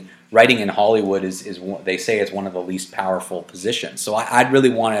writing in Hollywood is they say it's one of the least powerful positions. So I'd really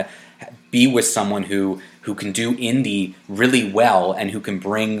want to be with someone who can do indie really well, and who can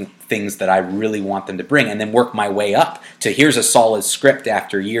bring things that I really want them to bring, and then work my way up to here's a solid script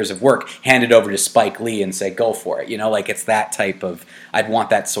after years of work, hand it over to Spike Lee and say, go for it. Like it's that type of, I'd want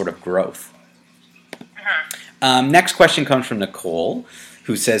that sort of growth. Next question comes from Nicole,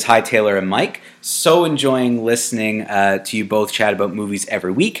 who says, hi, Taylor and Mike. So enjoying listening to you both chat about movies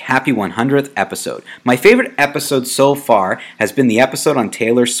every week. Happy 100th episode. My favorite episode so far has been the episode on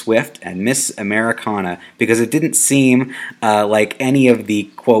Taylor Swift and Miss Americana, because it didn't seem like any of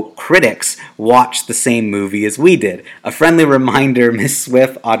the, quote, critics watched the same movie as we did. A friendly reminder, Miss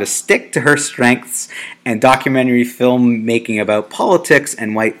Swift ought to stick to her strengths, and documentary filmmaking about politics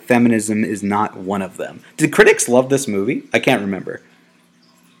and white feminism is not one of them. Did critics love this movie? I can't remember.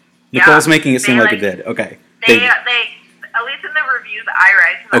 Nicole's making it seem like it did. Okay. They at least in the reviews I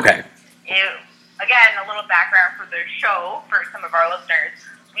read. Okay. again, a little background for the show for some of our listeners.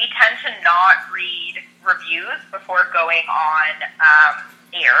 We tend to not read reviews before going on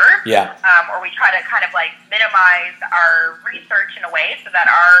air. Yeah. Or we try to kind of like minimize our research in a way so that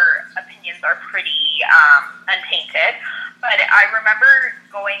our opinions are pretty untainted. But I remember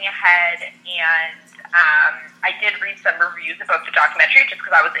going ahead and I did read some reviews about the documentary just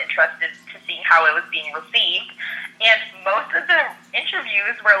because I was interested to see how it was being received. And most of the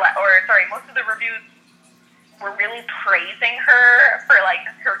interviews most of the reviews were really praising her for like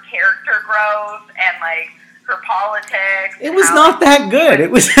her character growth and like her politics. It was not that good. It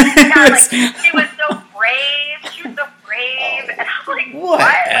was. Like she was so brave. She was so brave, and I was like,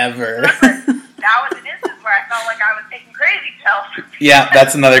 whatever. That was an instance where I felt like I was taking crazy pills. Yeah,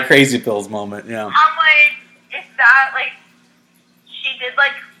 that's another crazy pills moment. Yeah. I'm like, is that like she did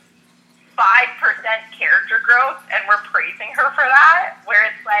like 5% character growth, and we're praising her for that? Where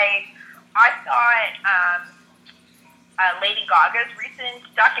it's like, I thought Lady Gaga's recent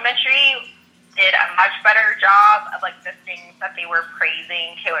documentary did a much better job of like the things that they were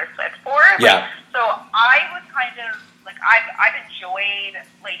praising Taylor Swift for. Yeah. So I was kind of like, I've enjoyed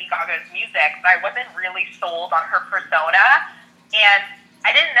Lady Gaga's music, but I wasn't really sold on her persona, and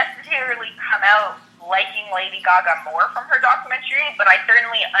I didn't necessarily come out liking Lady Gaga more from her documentary, but I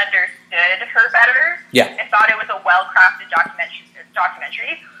certainly understood her better. Yeah. I thought it was a well-crafted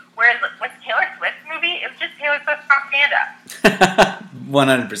documentary. Whereas with Taylor Swift's movie, it was just Taylor Swift propaganda.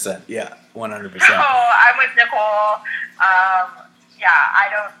 100%. Yeah, 100%. So I'm with Nicole. I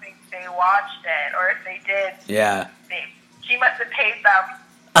don't think they watched it, or if they did, yeah, she must have paid them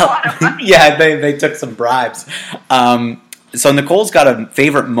a lot of money. Yeah, they took some bribes. So Nicole's got a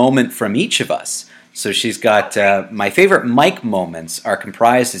favorite moment from each of us. So she's got, my favorite Mike moments are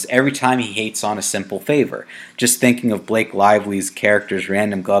comprised as every time he hates on a simple favor. Just thinking of Blake Lively's character's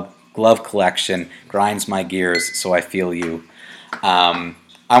random glove collection grinds my gears, so I feel you. I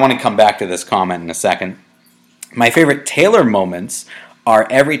want to come back to this comment in a second. My favorite Taylor moments are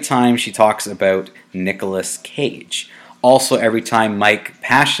every time she talks about Nicolas Cage. Also, every time Mike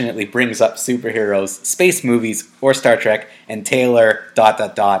passionately brings up superheroes, space movies, or Star Trek, and Taylor ...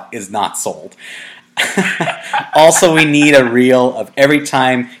 is not sold. Also, we need a reel of every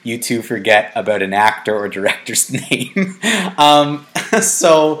time you two forget about an actor or director's name.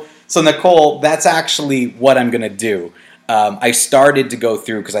 So Nicole, that's actually what I'm going to do. I started to go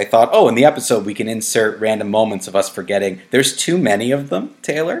through because I thought, in the episode we can insert random moments of us forgetting. There's too many of them,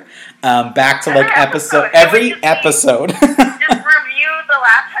 Taylor. Back to every episode. Just review the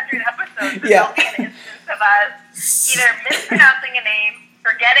last 100 episodes. Yeah. There'll be an instance of us either mispronouncing a name,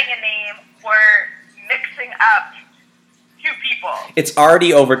 forgetting a name, or mixing up two people. It's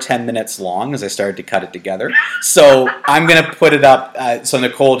already over 10 minutes long as I started to cut it together. So I'm going to put it up. So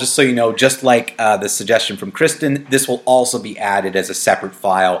Nicole, just so you know, just like the suggestion from Kristen, this will also be added as a separate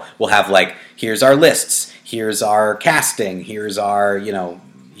file. We'll have here's our lists, here's our casting, here's our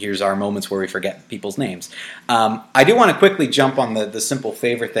moments where we forget people's names. I do want to quickly jump on the simple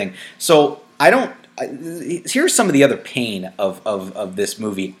favor thing. So here's some of the other pain of this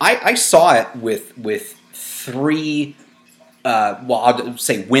movie. I saw it with three, I'll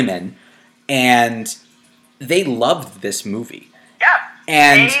say women, and they loved this movie. Yeah,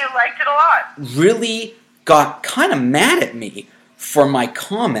 and they liked it a lot. Really got kind of mad at me for my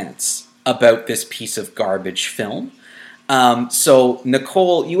comments about this piece of garbage film. So,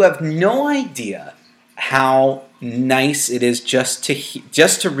 Nicole, you have no idea how nice it is just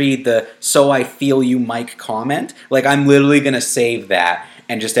to read the "So I Feel You, Mike" comment. I'm literally going to save that,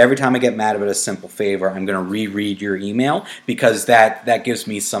 and just every time I get mad about a simple favor, I'm going to reread your email because that gives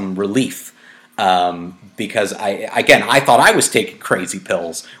me some relief. Because I thought I was taking crazy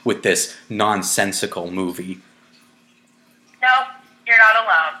pills with this nonsensical movie. No, you're not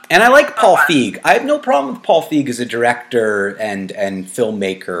alone. And I like Paul Feig. I have no problem with Paul Feig as a director and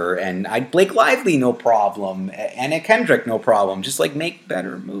filmmaker, and Blake Lively, no problem. Anna Kendrick, no problem. Just make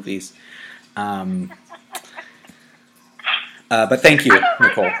better movies. But thank you,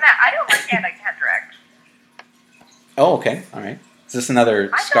 Nicole. I don't like Anna Kendrick. Oh, okay. All right. Is this another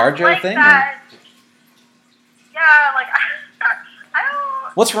ScarJo thing? That. Yeah, I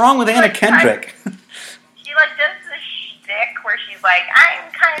don't... What's wrong with Anna Kendrick? She, does this shtick where she's like,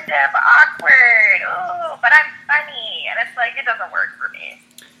 I'm kind of awkward, but I'm funny. And it's it doesn't work for me.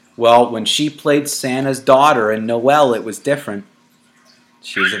 Well, when she played Santa's daughter in Noelle, it was different.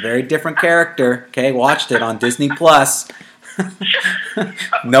 She was a very different character. Okay, watched it on Disney+.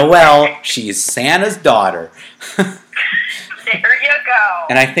 Noelle, she's Santa's daughter. There you go.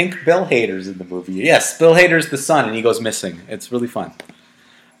 And I think Bill Hader's in the movie. Yes, Bill Hader's the son, and he goes missing. It's really fun.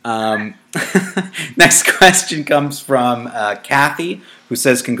 Next question comes from Kathy, who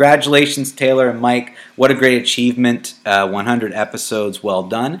says, "Congratulations, Taylor and Mike. What a great achievement. 100 episodes, well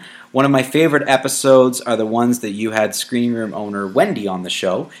done. One of my favorite episodes are the ones that you had screening room owner Wendy on the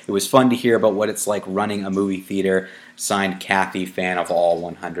show. It was fun to hear about what it's like running a movie theater. Signed, Kathy, fan of all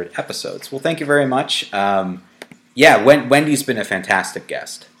 100 episodes." Well, thank you very much. Wendy's been a fantastic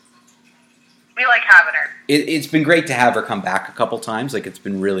guest. We like having her. It's been great to have her come back a couple times. Like, it's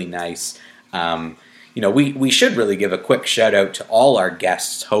been really nice. We should really give a quick shout out to all our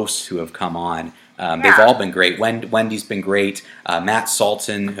guests, hosts who have come on. They've all been great. Wendy's been great. Matt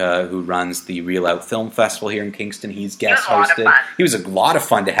Salton, who runs the Reel Out Film Festival here in Kingston, he's guest hosted. He was a lot of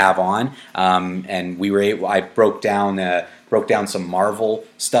fun to have on, and I broke down some Marvel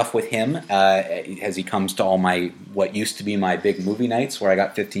stuff with him as he comes to all what used to be my big movie nights where I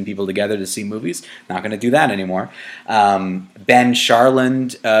got 15 people together to see movies. Not going to do that anymore. Ben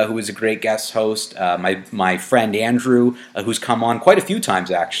Charland, who was a great guest host. My friend Andrew, who's come on quite a few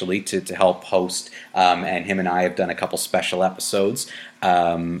times actually to help host, and him and I have done a couple special episodes.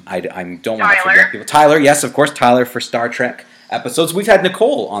 I don't want to forget people. Tyler, yes, of course, Tyler for Star Trek episodes. We've had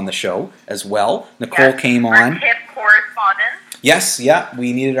Nicole on the show as well. Nicole came on. Our TIFF correspondent. Yes, yeah,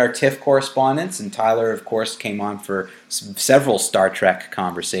 we needed our TIFF correspondence, and Tyler, of course, came on for several Star Trek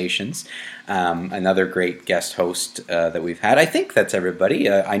conversations. Another great guest host that we've had. I think that's everybody.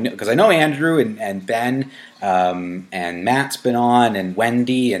 I know Andrew and Ben and Matt's been on, and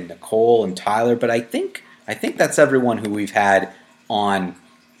Wendy and Nicole and Tyler. But I think that's everyone who we've had on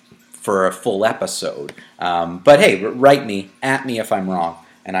for a full episode. But hey, at me if I'm wrong,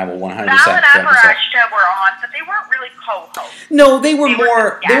 and I will 100% Val and Amarashta were on, but they weren't really co-hosts. No, they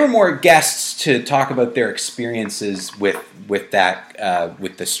were more guests to talk about their experiences with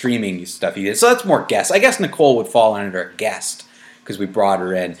the streaming stuff he did. So that's more guests. I guess Nicole would fall under a guest because we brought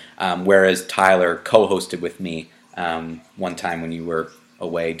her in, whereas Tyler co-hosted with me one time when you were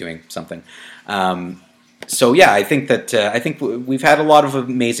away doing something. So yeah, I think we've had a lot of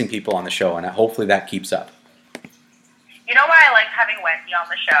amazing people on the show, and hopefully that keeps up. You know why I like having Wendy on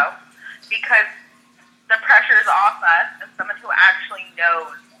the show? Because the pressure's off us as someone who actually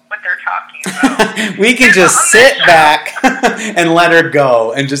knows what they're talking about. We can just sit back and let her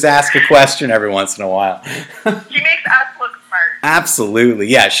go and just ask a question every once in a while. She makes us look smart. Absolutely,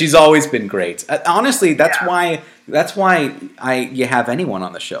 yeah. She's always been great. Honestly, that's why you have anyone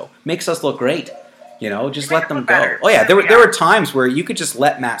on the show. Makes us look great. Just let them go. Better. Oh yeah, there were times where you could just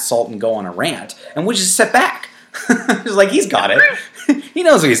let Matt Salton go on a rant, and we'd just sit back. It's like, he's got it. He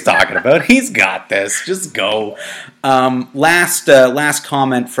knows what he's talking about. He's got this. Just go. Last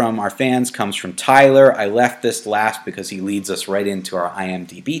comment from our fans comes from Tyler. I left this last because he leads us right into our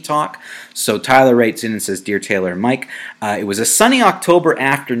IMDb talk. So Tyler writes in and says, "Dear Taylor and Mike, it was a sunny October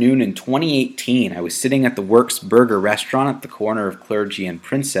afternoon in 2018. I was sitting at the Works Burger restaurant at the corner of Clergy and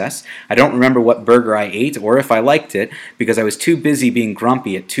Princess. I don't remember what burger I ate or if I liked it because I was too busy being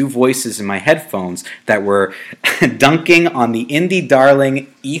grumpy at two voices in my headphones that were dunking on the indie darling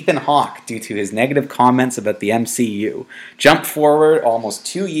Ethan Hawke due to his negative comments about the MCU. Jump forward almost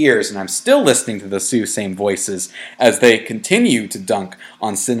 2 years and I'm still listening to the same voices as they continue to dunk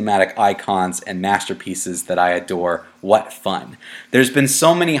on cinematic icons and masterpieces that I adore. What fun. There's been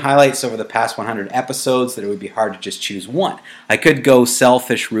so many highlights over the past 100 episodes that it would be hard to just choose one. I could go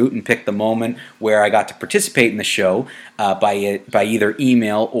selfish route and pick the moment where I got to participate in the show by either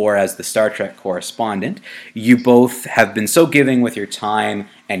email or as the Star Trek correspondent. You both have been so giving with your time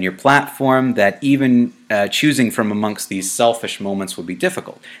and your platform that even choosing from amongst these selfish moments would be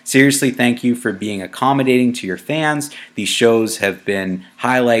difficult. Seriously, thank you for being accommodating to your fans. These shows have been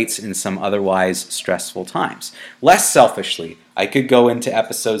highlights in some otherwise stressful times. Less selfishly, I could go into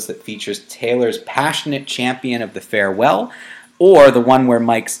episodes that features Taylor's passionate champion of the farewell, or the one where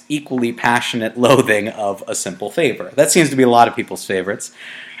Mike's equally passionate loathing of A Simple Favor. That seems to be a lot of people's favorites.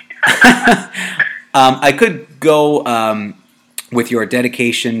 I could go with your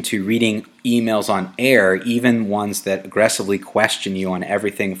dedication to reading emails on air, even ones that aggressively question you on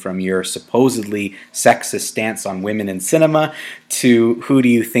everything from your supposedly sexist stance on women in cinema to who do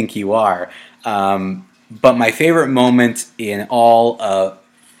you think you are. But my favorite moment in all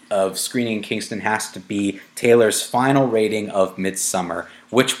of Screening in Kingston has to be Taylor's final rating of Midsommar,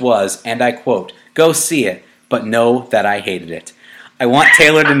 which was, and I quote, "Go see it, but know that I hated it." I want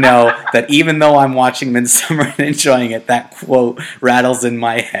Taylor to know that even though I'm watching Midsommar and enjoying it, that quote rattles in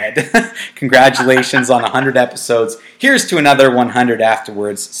my head. Congratulations on 100 episodes. Here's to another 100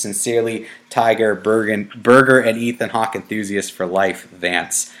 afterwards. Sincerely, Tiger, Berger, and Ethan Hawke enthusiast for life,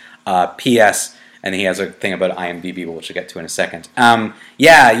 Vance. P.S. And he has a thing about IMDb, which we'll get to in a second.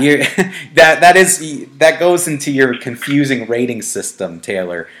 Yeah, you that goes into your confusing rating system,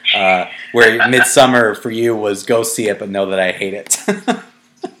 Taylor, where Midsommar for you was go see it, but know that I hate it.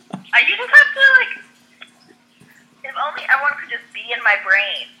 You just have to, like, if only everyone could just be in my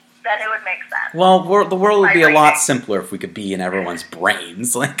brain, then it would make sense. Well, the world would be a lot simpler if we could be in everyone's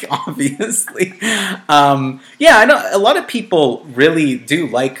brains, like, obviously. Yeah, I know a lot of people really do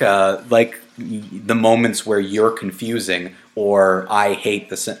like the moments where you're confusing or I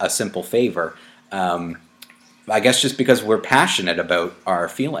hate a simple favor. I guess just because we're passionate about our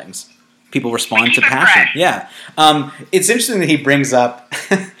feelings. People respond to passion. Yeah. It's interesting that he brings up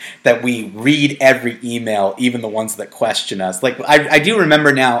that we read every email, even the ones that question us. Like, I do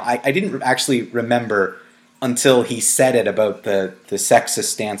remember now, I didn't actually remember until he said it about the sexist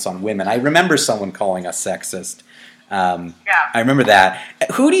stance on women. I remember someone calling us sexist. I remember that.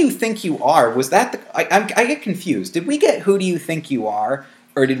 Who do you think you are? Was that I get confused. Did we get who do you think you are?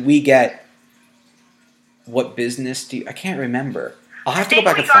 Or did we get what business do you... I can't remember. I'll have to go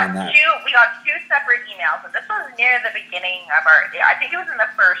back and find that. We got two separate emails, and this was near the beginning of I think it was in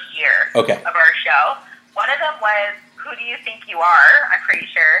the first year of our show. One of them was, who do you think you are? I'm pretty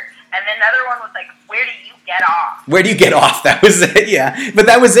sure. And then another one was like, where do you get off? Where do you get off? That was it, yeah. But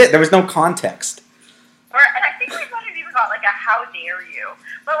that was it. There was no context. And I think we might have even got like a how dare you.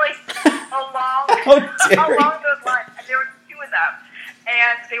 But like along those lines. And there were two of them.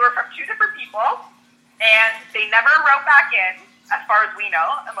 And they were from two different people. And they never wrote back in, as far as we know,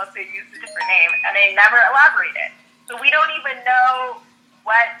 unless they used a different name, and they never elaborated. So we don't even know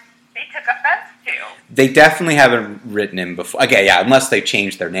what they took offense to. They definitely haven't written in before. Okay, yeah, unless they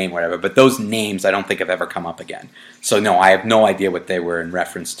changed their name or whatever. But those names I don't think have ever come up again. So no, I have no idea what they were in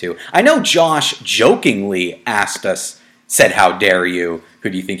reference to. I know Josh jokingly said, how dare you, who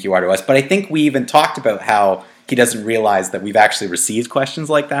do you think you are to us? But I think we even talked about how he doesn't realize that we've actually received questions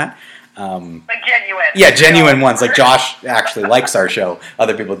like that. Like genuine. Yeah, genuine ones. Like Josh actually likes our show.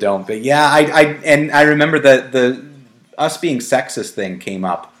 Other people don't. But yeah, I remember the us being sexist thing came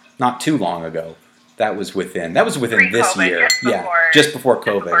up not too long ago. That was within this year. Just before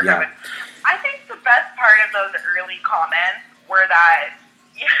COVID. Yeah. I think the best part of those early comments were that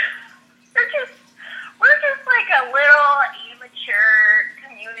we're just like a little immature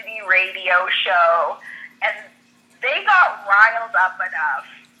community radio show, and they got riled up enough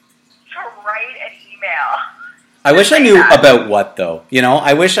to write an email. I wish I knew about what, though. You know,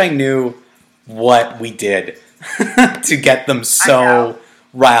 I wish I knew what we did to get them so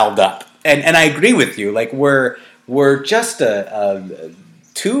riled up. And I agree with you. Like, we're just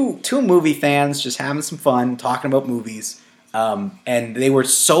two movie fans just having some fun, talking about movies. And they were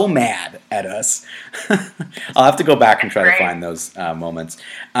so mad at us. I'll have to go back and try to find those moments.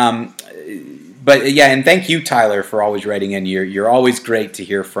 But yeah, and thank you, Tyler, for always writing in. You're always great to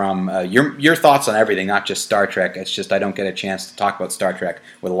hear from. Your thoughts on everything, not just Star Trek. It's just I don't get a chance to talk about Star Trek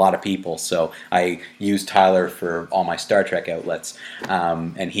with a lot of people, so I use Tyler for all my Star Trek outlets,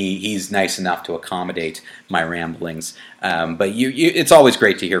 and he's nice enough to accommodate my ramblings. But it's always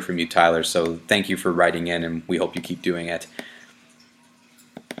great to hear from you, Tyler. So thank you for writing in, and we hope you keep doing it.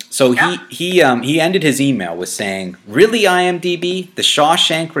 So he ended his email with saying, "Really, IMDb? The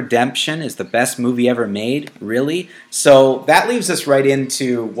Shawshank Redemption is the best movie ever made? Really?" So that leaves us right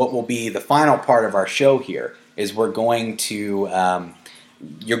into what will be the final part of our show here, is we're going to,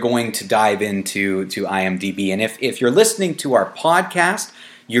 you're going to dive into IMDb. And if you're listening to our podcast,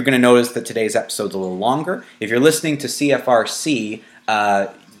 you're going to notice that today's episode's a little longer. If you're listening to CFRC,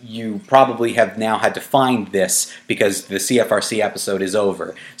 you probably have now had to find this because the CFRC episode is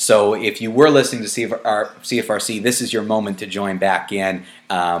over. So if you were listening to CFRC, this is your moment to join back in,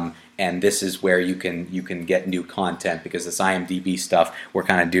 and this is where you can get new content, because this IMDb stuff we're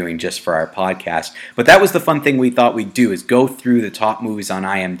kind of doing just for our podcast. But that was the fun thing we thought we'd do, is go through the top movies on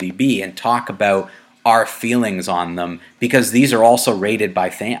IMDb and talk about our feelings on them, because these are also rated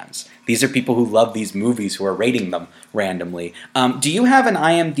by fans. These are people who love these movies who are rating them randomly. Do you have an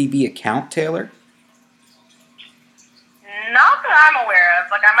IMDb account, Taylor? Not that I'm aware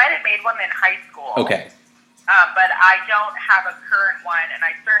of. Like, I might have made one in high school. Okay. But I don't have a current one, and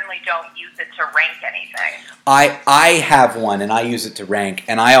I certainly don't use it to rank anything. I have one, and I use it to rank,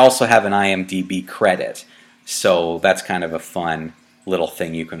 and I also have an IMDb credit. So that's kind of a fun little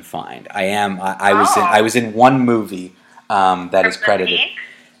thing you can find. I was in one movie that is credited. Peak?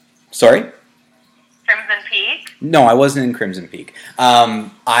 Sorry? Crimson Peak? No, I wasn't in Crimson Peak.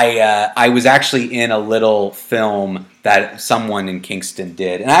 I was actually in a little film that someone in Kingston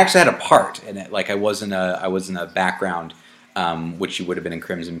did, and I actually had a part in it. Like, I wasn't a background which you would have been in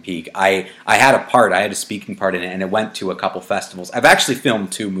Crimson Peak. I had a speaking part in it, and it went to a couple festivals. I've actually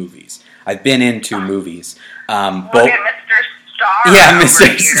filmed 2 movies. I've been in 2 movies. Look at Mr. Star. Yeah,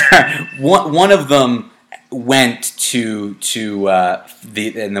 Mr. Star. One of them went to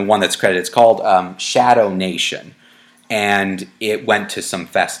the one that's credited. It's called Shadow Nation. And it went to some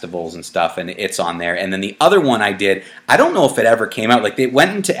festivals and stuff, and it's on there. And then the other one I did, I don't know if it ever came out. Like, they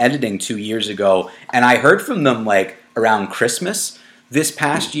went into editing 2 years ago, and I heard from them, like, around Christmas this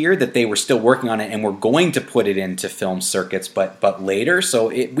past year that they were still working on it and were going to put it into film circuits, but later. So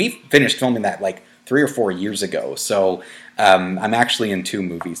we finished filming that, like, 3 or 4 years ago. So I'm actually in 2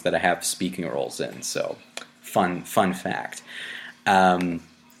 movies that I have speaking roles in. So fun fact.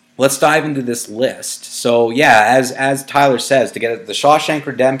 Let's dive into this list. So yeah, as Tyler says, to get The Shawshank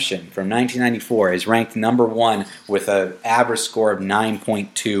Redemption from 1994 is ranked number 1 with an average score of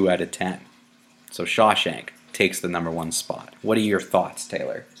 9.2 out of 10. So Shawshank takes the number 1 spot. What are your thoughts,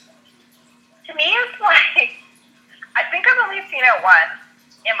 Taylor? To me, it's like, I think I've only seen it once.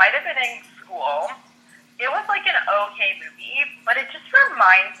 It might have been in school. It was like an okay movie, but it just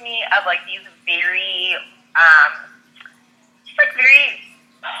reminds me of like these very, just like very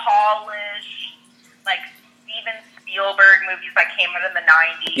polished, like Steven Spielberg movies that came out in the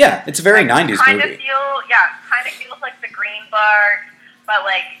 90s. Yeah, it's a very 90s kind movie. Kind of feels like The Green Book, but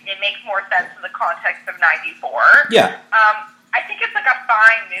like it makes more sense in the context of 94. Yeah. I think it's like a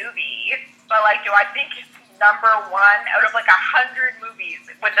fine movie, but like, do I think it's number 1 out of like 100 movies?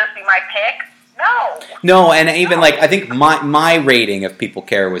 Would this be my pick? No. No, and even like I think my rating, if people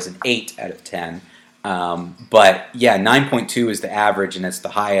care, was an 8 out of 10. But yeah, 9.2 is the average, and it's the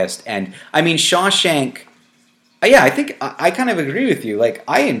highest. And I mean, Shawshank. Yeah, I think I kind of agree with you. Like,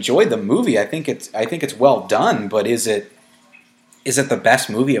 I enjoy the movie. I think it's well done. But is it the best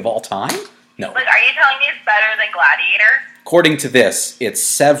movie of all time? No. Like, are you telling me it's better than Gladiator? According to this, it's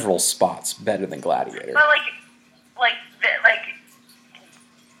several spots better than Gladiator. But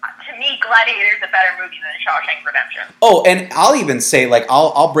to me, Gladiator is a better movie than Shawshank Redemption. Oh, and I'll even say, like,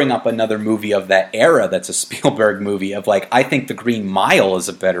 I'll bring up another movie of that era that's a Spielberg movie of, like, I think The Green Mile is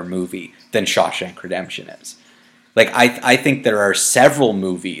a better movie than Shawshank Redemption is. Like, I think there are several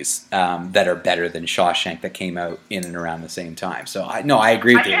movies that are better than Shawshank that came out in and around the same time. So, I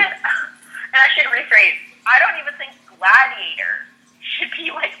agree with you. And I should rephrase, I don't even think Gladiator should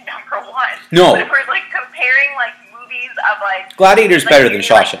be, like, number 1. No. But if we're, like, comparing, like, movies of, like... Gladiator's like, better than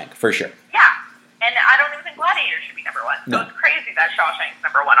Shawshank, for sure. Yeah. And I don't even think Gladiator should be number 1. So No. it's crazy that Shawshank's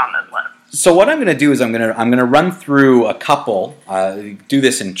number 1 on this list. So what I'm going to do is I'm going to run through a couple, do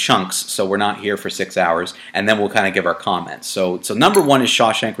this in chunks, so we're not here for 6 hours, and then we'll kind of give our comments. So number 1 is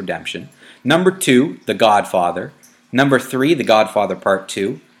Shawshank Redemption. Number 2, The Godfather. Number 3, The Godfather Part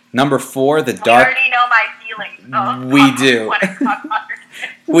 2. Number 4, The Dark... I already know my feelings. We do.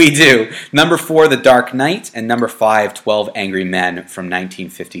 We do. Number 4, The Dark Knight, and number 5, 12 Angry Men from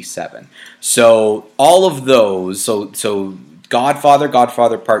 1957. So all of those, so Godfather,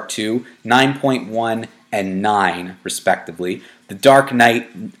 Godfather Part 2, 9.1 and 9, respectively. The Dark Knight,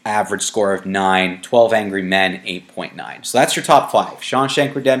 average score of 9. 12 Angry Men, 8.9. So that's your top 5.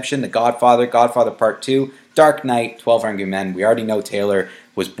 Shawshank Redemption, The Godfather, Godfather Part 2, Dark Knight, 12 Angry Men. We already know Taylor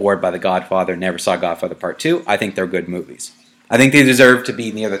was bored by The Godfather, never saw Godfather Part 2. I think they're good movies. I think they deserve to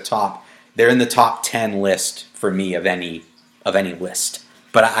be near the top. They're in the top 10 list for me of any list.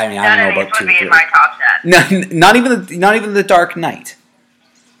 But I mean, I don't know about 2 or 3. Would be in my top 10. No, not even the Dark Knight.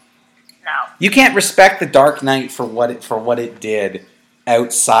 No. You can't respect the Dark Knight for what it did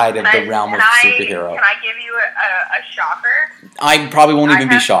outside of the realm of superhero. Can I give you a shocker? I probably won't even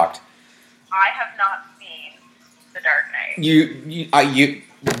be shocked. I have not seen The Dark Knight. You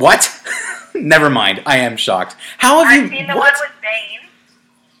what? Never mind. I am shocked. How have you? I've seen the what? one with Bane.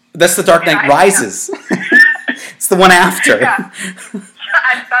 That's The Dark Knight Rises. It's the one after. Yeah.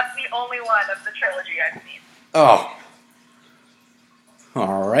 That's the only one of the trilogy I've seen. Oh.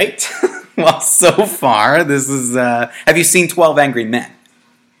 All right. Well, so far, this is... have you seen 12 Angry Men?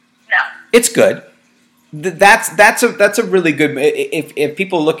 No. It's good. That's a really good... If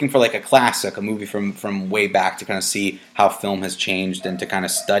people are looking for like a classic, a movie from way back to kind of see how film has changed and to kind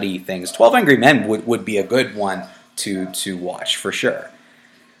of study things, 12 Angry Men would be a good one to watch, for sure.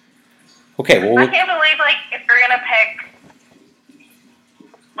 Okay, well... I can't believe, like, if you're going to pick,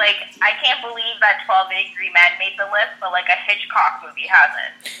 like, I can't believe that 12 Angry Men made the list, but like a Hitchcock movie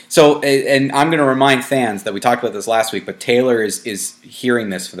hasn't. So, and I'm going to remind fans that we talked about this last week, but Taylor is hearing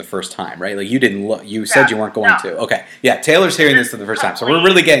this for the first time, right? Like you didn't look, you said you weren't going to. Okay, yeah, Taylor's hearing this for the first time, so we're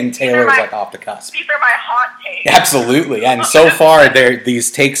really getting Taylor's like off the cusp. These are my hot takes. Absolutely, and so far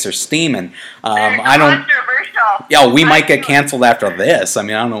these takes are steaming. I don't. Controversial. Yeah, we might get canceled after this. I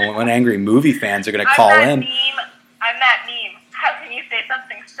mean, I don't know when angry movie fans are going to call in. I'm that meme. How can you say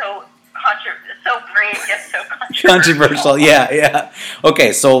something so brave yet so controversial? Yeah.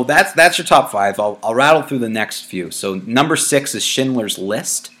 Okay, so that's your top 5. I'll rattle through the next few. So number 6 is Schindler's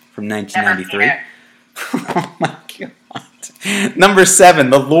List from 1993. Oh my god. Number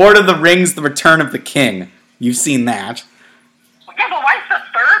 7, The Lord of the Rings: The Return of the King. You've seen that. Yeah, but why's the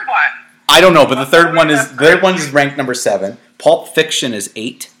third one? I don't know, but the third one is ranked number 7. Pulp Fiction is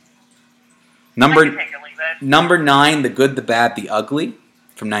 8. Number 9, The Good, the Bad, the Ugly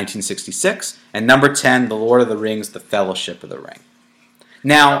from 1966. And number 10, The Lord of the Rings, The Fellowship of the Ring.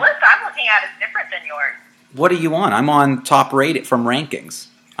 Now, the list I'm looking at is different than yours. What are you on? I'm on top rated from rankings.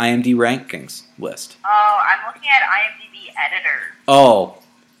 IMDb rankings list. Oh, I'm looking at IMDb editors. Oh.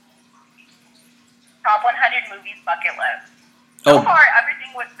 Top 100 movies bucket list. So far,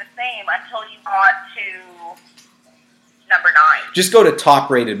 everything was the same until you got to number 9. Just go to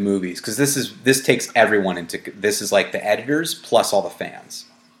top rated movies, because this takes everyone into, this is like the editors plus all the fans.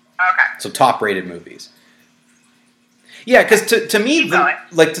 Okay. So top rated movies. Yeah, because to me,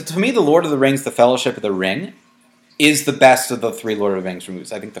 to me, The Lord of the Rings, The Fellowship of the Ring, is the best of the 3 Lord of the Rings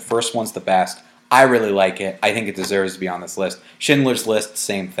movies. I think the first one's the best. I really like it. I think it deserves to be on this list. Schindler's List,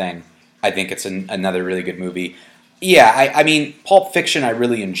 same thing. I think it's another really good movie. Yeah, I mean, Pulp Fiction I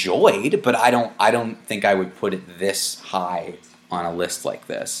really enjoyed, but I don't think I would put it this high on a list like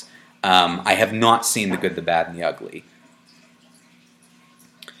this. I have not seen The Good, the Bad, and the Ugly.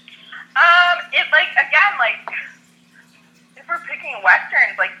 If we're picking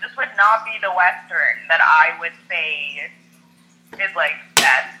westerns, this would not be the western that I would say is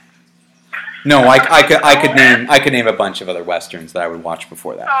best. No, I could name a bunch of other westerns that I would watch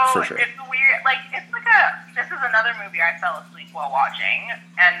before that, for sure. It's weird. This is another movie I fell asleep while watching,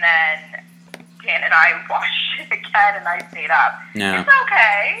 and then Dan and I watched it again, and I stayed up. Yeah. It's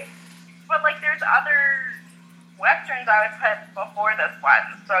okay, but there's other westerns I would put before this one.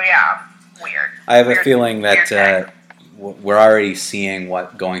 So yeah, weird. I have a feeling that we're already seeing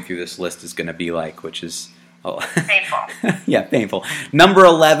what going through this list is going to be like, which is painful. Yeah, painful. Number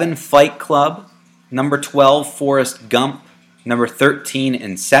 11, Fight Club. Number 12, Forrest Gump. Number 13,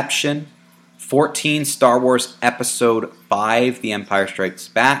 Inception. 14, Star Wars Episode 5, The Empire Strikes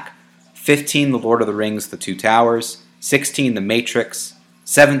Back. 15, The Lord of the Rings, The Two Towers. 16, The Matrix.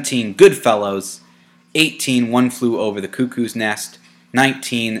 17, Goodfellas. 18, One Flew Over the Cuckoo's Nest.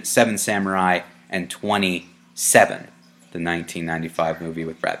 19, Seven Samurai. And 20, Seven, the 1995 movie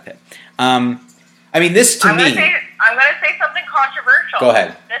with Brad Pitt. I mean, this to me... I'm going to say something controversial. Go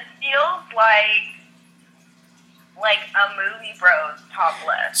ahead. This feels like a Movie Bros top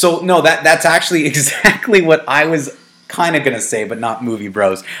list. So, no, that's actually exactly what I was kind of going to say, but not Movie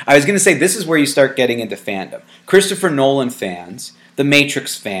Bros. I was going to say this is where you start getting into fandom. Christopher Nolan fans, The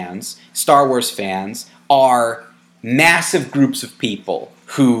Matrix fans, Star Wars fans are massive groups of people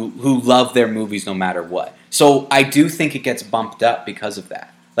who love their movies no matter what. So I do think it gets bumped up because of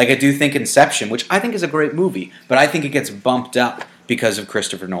that. I do think Inception, which I think is a great movie, but I think it gets bumped up because of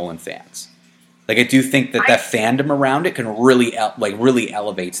Christopher Nolan fans. I do think that fandom around it can really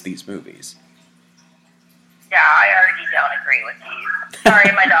elevates these movies. Yeah, I already don't agree with you.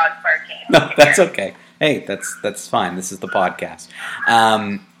 Sorry, my dog's barking. No, that's okay. Hey, that's fine. This is the podcast.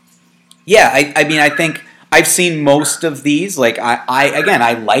 Yeah, I mean, I think I've seen most of these.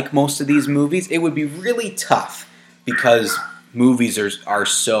 I like most of these movies. It would be really tough because movies are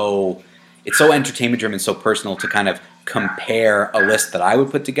so, it's so entertainment driven, so personal to kind of compare a list that I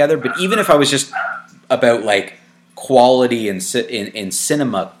would put together. But even if I was just about quality in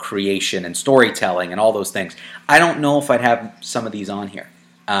cinema creation and storytelling and all those things, I don't know if I'd have some of these on here.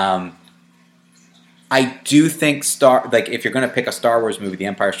 I do think if you're going to pick a Star Wars movie, The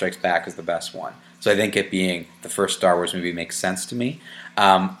Empire Strikes Back is the best one. So I think it being the first Star Wars movie makes sense to me.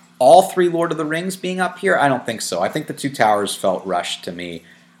 All 3 Lord of the Rings being up here, I don't think so. I think The Two Towers felt rushed to me.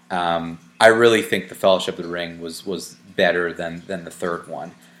 I really think The Fellowship of the Ring was better than the third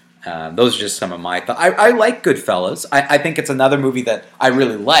one. Those are just some of my thoughts. I like Goodfellas. I think it's another movie that I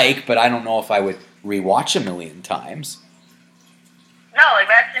really like, but I don't know if I would rewatch a million times. No,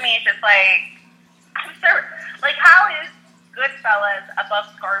 that to me is just how is Goodfellas above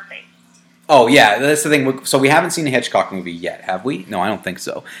Scarface? Oh yeah, that's the thing. So we haven't seen a Hitchcock movie yet, have we? No, I don't think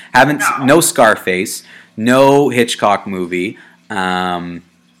so. Haven't. No. No Scarface. No Hitchcock movie.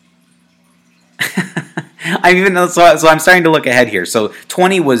 I even know, so I'm starting to look ahead here. So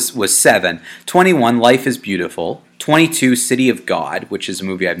 20 was 7. 21, Life is Beautiful. 22, City of God, which is a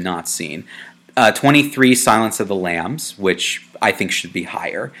movie I've not seen. 23, Silence of the Lambs, which I think should be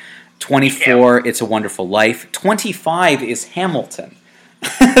higher. 24, It's a Wonderful Life. 25 is Hamilton.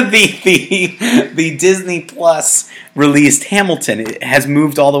 the Disney Plus released Hamilton. It has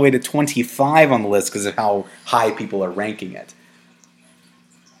moved all the way to 25 on the list because of how high people are ranking it.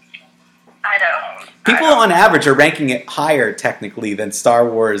 People on average are ranking it higher, technically, than Star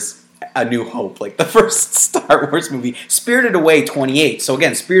Wars A New Hope, like the first Star Wars movie. Spirited Away, 28. So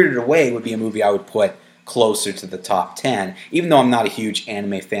again, Spirited Away would be a movie I would put closer to the top 10. Even though I'm not a huge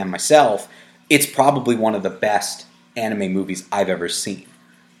anime fan myself, it's probably one of the best anime movies I've ever seen.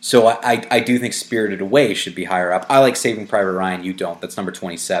 So I do think Spirited Away should be higher up. I like Saving Private Ryan, you don't. That's number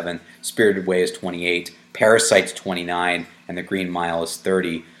 27. Spirited Away is 28. Parasite's 29. And The Green Mile is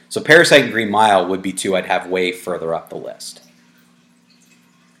 30. So Parasite and Green Mile would be two I'd have way further up the list.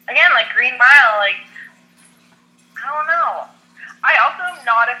 Again, like Green Mile, like, I don't know. I also am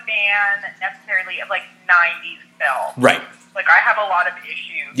not a fan necessarily of like 90s films. Right. Like I have a lot of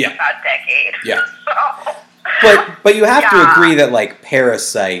issues with that decade. Yeah. So, but you have to agree that like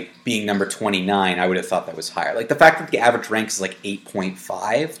Parasite being number 29, I would have thought that was higher. Like the fact that the average rank is like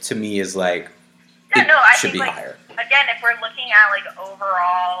 8.5 to me is like I should think, be like, higher. Again, if we're looking at like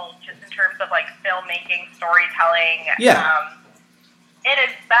overall, just in terms of like filmmaking, storytelling, it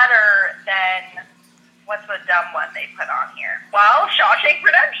is better than what's the dumb one they put on here? Well, Shawshank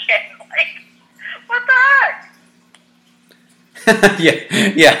Redemption. Like, what the heck?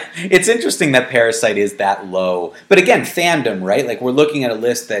 yeah. It's interesting that Parasite is that low. But again, fandom, right? Like we're looking at a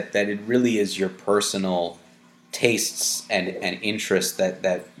list that it really is your personal tastes and interests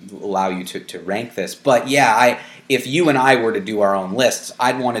that allow you to rank this. But yeah, if you and I were to do our own lists,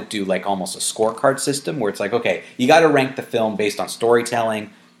 I'd want to do like almost a scorecard system where it's like, okay, you got to rank the film based on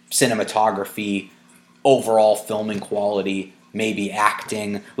storytelling, cinematography, overall filming quality, maybe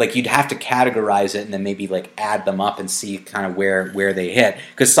acting. Like you'd have to categorize it and then maybe like add them up and see kind of where they hit,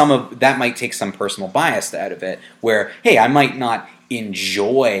 because some of that might take some personal bias out of it, where hey, I might not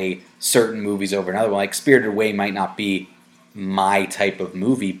enjoy certain movies over another one. Like Spirited Away might not be my type of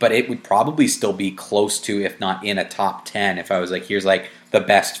movie, but it would probably still be close to, if not in a top 10, if I was like, here's like the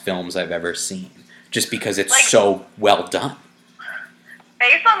best films I've ever seen, just because it's like, so well done.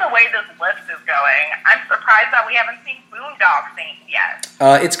 Based on the way this list is going, I'm surprised that we haven't seen Boondock Saints yet.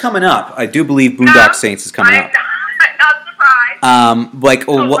 It's coming up. I do believe Boondock Saints is coming up. I'm not surprised. Let's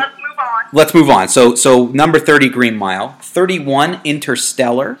move on. Let's move on. So number 30, Green Mile. 31,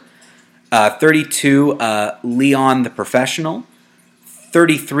 Interstellar. 32, Leon the Professional.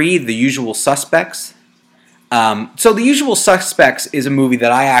 33, The Usual Suspects. So The Usual Suspects is a movie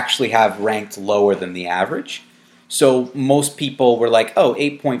that I actually have ranked lower than the average. So most people were like, oh,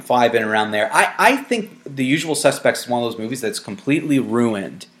 8.5 and around there. I think The Usual Suspects is one of those movies that's completely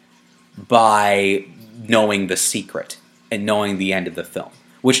ruined by knowing the secret and knowing the end of the film,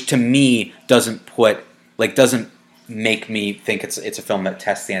 which to me doesn't make me think it's a film that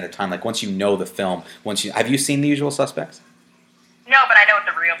tests the end of time. Like once you know the film, have you seen The Usual Suspects? No, but I know what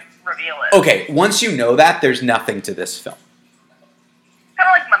the real reveal is. Okay, once you know that, there's nothing to this film. Kind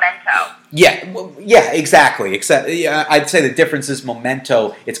of like Memento. Yeah, exactly. Except, I'd say the difference is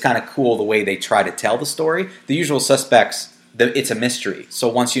Memento. It's kind of cool the way they try to tell the story. The Usual Suspects, it's a mystery. So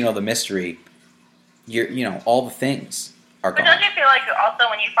once you know the mystery, all the things are gone. But don't you feel like also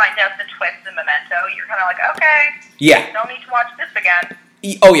when you find out the twist in Memento, you're kind of like, okay, yeah, don't need to watch this again.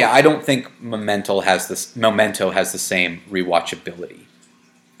 Oh yeah, I don't think Memento has the same rewatchability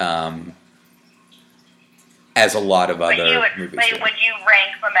as a lot of other movies. But would you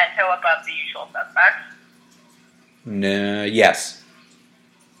rank Memento above The Usual Suspects? No, yes.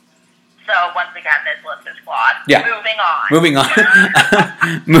 So once again, this list is flawed. Yeah. Moving on.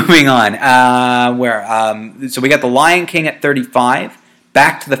 So we got The Lion King at 35,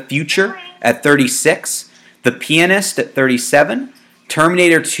 Back to the Future at 36, The Pianist at 37,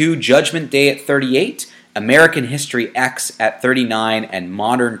 Terminator 2 Judgment Day at 38, American History X at 39, and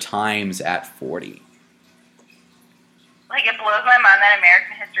Modern Times at 40. Like, it blows my mind that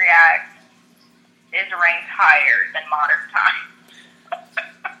American History X is ranked higher than Modern Times.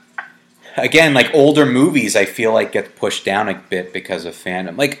 Again, like older movies, I feel like get pushed down a bit because of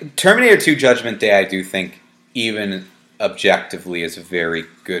fandom. Like Terminator 2 Judgment Day, I do think even objectively is a very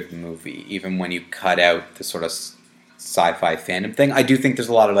good movie, even when you cut out the sort of sci-fi fandom thing. I do think there's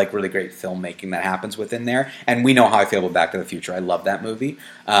a lot of like really great filmmaking that happens within there, and we know how I feel about Back to the Future. I love that movie.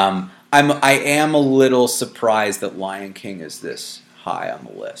 I am a little surprised that Lion King is this high on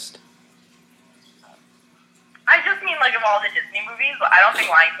the list. I just mean, like, of all the Disney movies, I don't think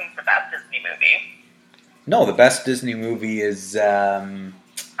Lion King's the best Disney movie. No, the best Disney movie is Aladdin.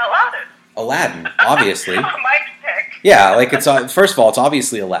 Obviously. Mike's pick. Yeah, like it's first of all, it's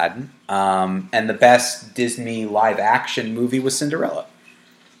obviously Aladdin, and the best Disney live action movie was Cinderella.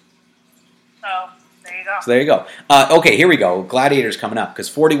 So there you go. So there you go. Okay, here we go. Gladiator's coming up because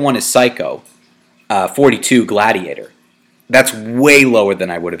 41 is Psycho, 42 Gladiator. That's way lower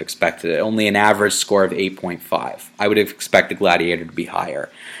than I would have expected it. Only an average score of 8.5. I would have expected Gladiator to be higher.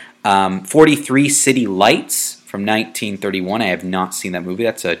 43 City Lights from 1931. I have not seen that movie.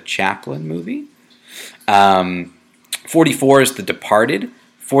 That's a Chaplin movie. 44 is The Departed.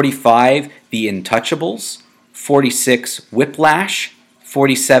 45, The Intouchables. 46, Whiplash.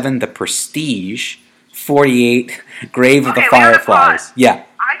 47, The Prestige. 48, Grave of the Fireflies. Yeah.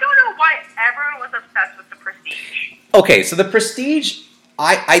 I don't know why everyone was obsessed with The Prestige. Okay, so The Prestige,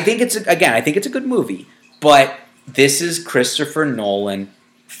 I think it's a good movie, but this is Christopher Nolan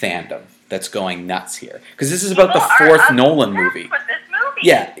fandom that's going nuts here because this is about the fourth Nolan movie. With this movie.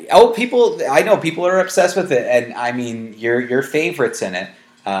 Yeah. I know people are obsessed with it, and I mean your favorites in it,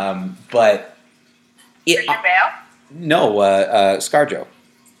 but Christian Bale? No, ScarJo.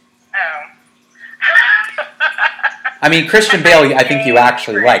 Oh. I mean Christian Bale. I think you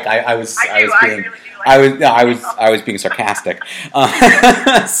actually like. I was being sarcastic.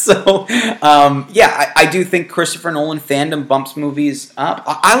 I do think Christopher Nolan fandom bumps movies up.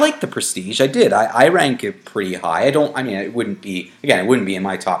 I like The Prestige. I did. I rank it pretty high. It wouldn't be in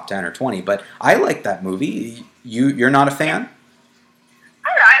my top 10 or 20, but I like that movie. You're not a fan?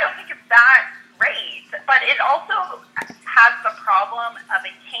 I don't think it's that great, but it also has the problem of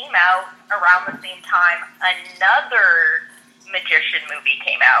it came out around the same time another magician movie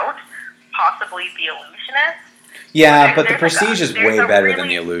came out. Possibly The Illusionist. Yeah, but The Prestige is way better than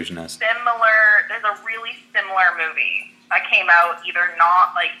The Illusionist. There's a really similar movie that came out if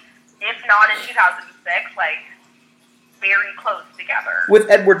not in 2006, like very close together. With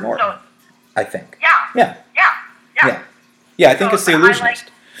Edward Norton, so, I think. Yeah. Yeah, I think it's The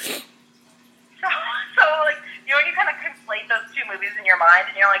Illusionist. So when you kind of conflate those two movies in your mind,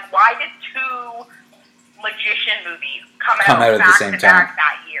 and you're like, why did two magician movies come out at the same time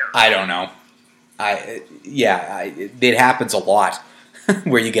that year? I don't know. It happens a lot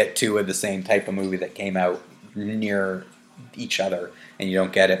where you get two of the same type of movie that came out near each other and you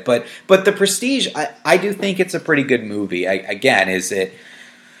don't get it. But The Prestige, I do think it's a pretty good movie.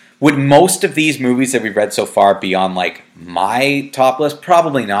 Would most of these movies that we've read so far be on like my top list?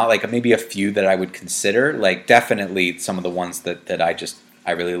 Probably not. Like maybe a few that I would consider. Like definitely some of the ones that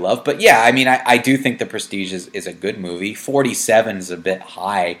I really love. But yeah, I mean, I do think The Prestige is a good movie. 47 is a bit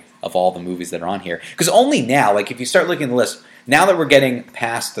high of all the movies that are on here. Because only now, like if you start looking at the list, now that we're getting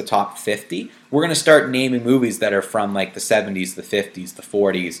past the top 50, we're going to start naming movies that are from like the 70s, the 50s, the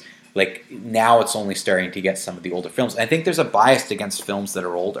 40s. Like now it's only starting to get some of the older films. I think there's a bias against films that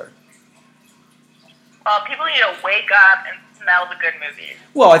are older. Well, people need to wake up and smell the good movies.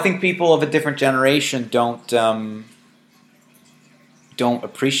 Well, I think people of a different generation don't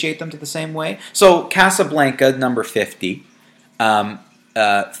appreciate them to the same way. So Casablanca, number 50.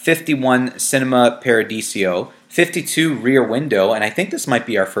 51, Cinema Paradiso. 52, Rear Window. And I think this might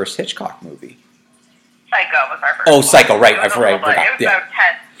be our first Hitchcock movie. Psycho was our first one. Psycho, right. I forgot. It was about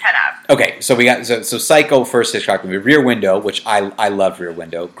 10 up. Okay, so we got so Psycho, first Hitchcock movie. Rear Window, which I love Rear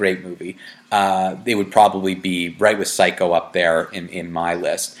Window. Great movie. It would probably be right with Psycho up there in my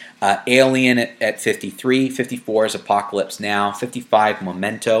list. Alien at 53. 54 is Apocalypse Now. 55,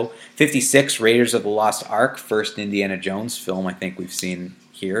 Memento. 56, Raiders of the Lost Ark. First Indiana Jones film I think we've seen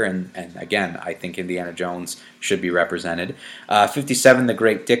here. And again, I think Indiana Jones should be represented. 57, The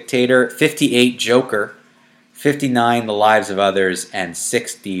Great Dictator. 58, Joker. 59, The Lives of Others. And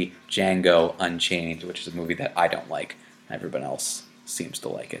 60, Django Unchained, which is a movie that I don't like. Everyone else seems to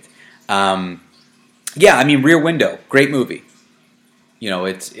like it. Rear Window, great movie.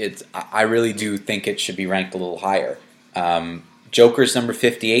 I really do think it should be ranked a little higher. Joker's number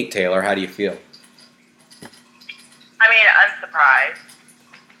 58, Taylor, how do you feel? I mean, I'm surprised.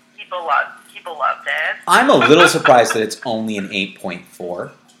 People loved it. I'm a little surprised that it's only an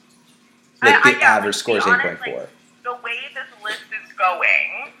 8.4. Like the average score is 8.4. Like, the way this list is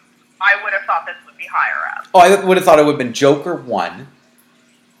going, I would have thought this would be higher up. Oh, I would have thought it would have been Joker 1.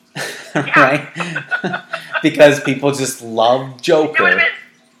 Right? Because people just love Joker. It would have been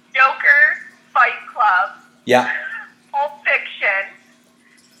Joker, Fight Club. Yeah.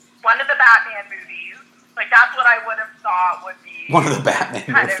 thought would be one of the Batman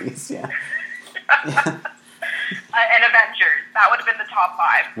kind movies. Yeah. And Avengers. That would have been the top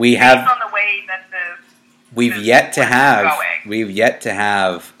 5. We based have- on the way that We've this yet to was have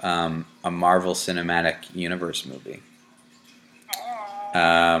going. a Marvel Cinematic Universe movie.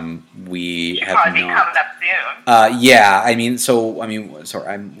 We Should have probably be not. coming up soon. Yeah,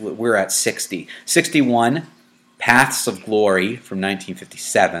 we're at 60. 61, Paths of Glory from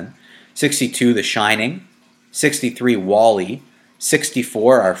 1957. 62, The Shining. 63, Wall-E.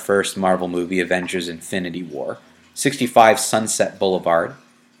 64, our first Marvel movie, Avengers Infinity War. 65, Sunset Boulevard.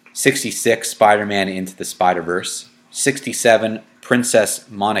 66, Spider-Man Into the Spider-Verse. 67, Princess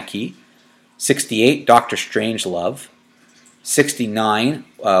Mononoke. 68, Doctor Strangelove. 69,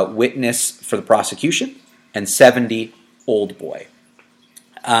 Witness for the Prosecution. And 70, Old Boy.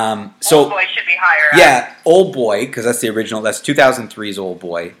 Old Boy should be higher. Yeah, Old Boy, because that's the original. That's 2003's Old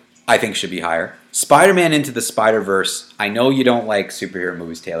Boy. I think should be higher. Spider-Man Into the Spider-Verse. I know you don't like superhero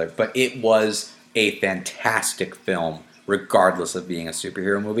movies, Taylor, but it was a fantastic film, regardless of being a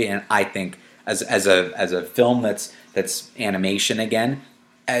superhero movie. And I think as a film that's animation again,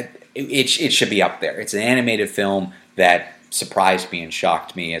 it should be up there. It's an animated film that surprised me and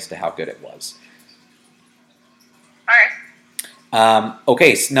shocked me as to how good it was. All right.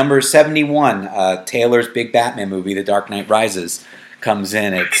 Okay, so number 71, Taylor's big Batman movie, The Dark Knight Rises, comes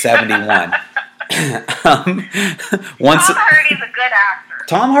in at 71. Tom Hardy's a good actor.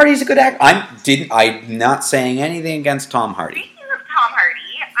 Tom Hardy's a good actor. I'm not saying anything against Tom Hardy. Speaking of Tom Hardy,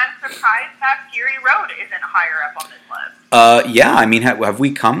 I'm surprised that Fury Road isn't higher up on this list. Yeah, I mean, have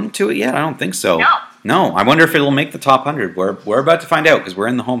we come to it yet? I don't think so. No, I wonder if it'll make the top 100. We're about to find out because we're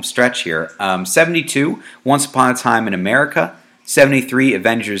in the home stretch here. 72, Once Upon a Time in America. 73,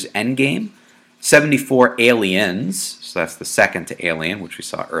 Avengers Endgame. 74, Aliens. So that's the second to Alien, which we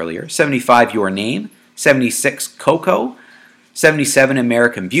saw earlier. 75, Your Name. 76, Coco. 77,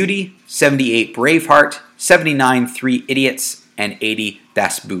 American Beauty. 78, Braveheart. 79, 3 Idiots. And 80,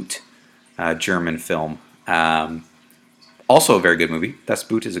 Das Boot, German film. Also a very good movie. Das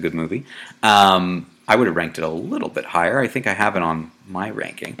Boot is a good movie. I would have ranked it a little bit higher. I think I have it on my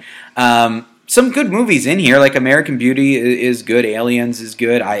ranking. Some good movies in here, like American Beauty is good, Aliens is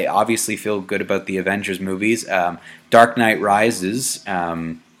good. I obviously feel good about the Avengers movies. Dark Knight Rises,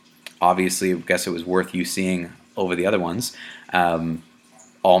 obviously, I guess it was worth you seeing over the other ones,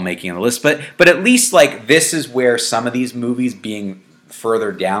 all making the list. But at least, like, this is where some of these movies being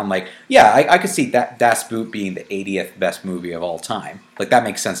further down, like, yeah, I could see that Das Boot being the 80th best movie of all time. Like, that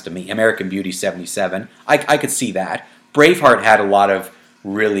makes sense to me. American Beauty, 77. I could see that. Braveheart had a lot of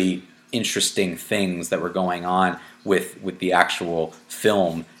really interesting things that were going on with the actual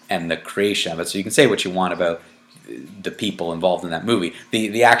film and the creation of it. So you can say what you want about the people involved in that movie.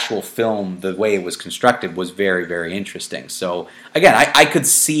 The actual film, the way it was constructed, was very, very interesting. So again, I could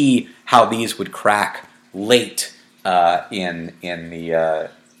see how these would crack late in the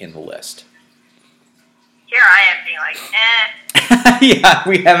list. Here I am being like, Yeah,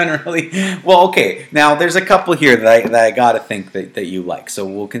 we haven't really. Well, okay. Now there's a couple here that I gotta think that you like. So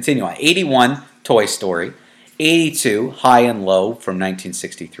we'll continue on. 81, Toy Story. 82, High and Low from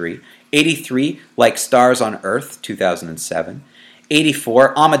 1963. 83, Like Stars on Earth, 2007.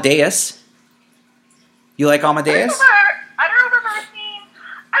 84, Amadeus. You like Amadeus? I don't remember seeing.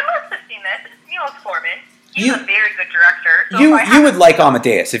 I must have seen this. It's Milos Forman. He's a very good director. So You would like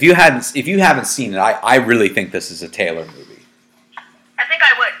Amadeus if you haven't seen it. I really think this is a Taylor movie. I think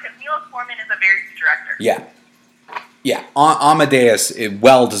I would, because Milos Forman is a very good director. Yeah. Amadeus,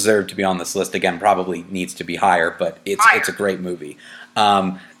 well deserved to be on this list. Again, probably needs to be higher, but it's a great movie.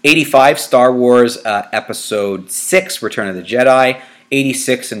 85, Star Wars Episode 6, Return of the Jedi.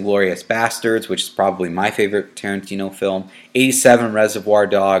 86, Inglourious Bastards, which is probably my favorite Tarantino film. 87, Reservoir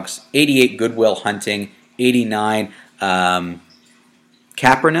Dogs. 88, Good Will Hunting. 89,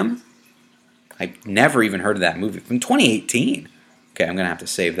 Capernaum. I've never even heard of that movie. From 2018. Okay, I'm going to have to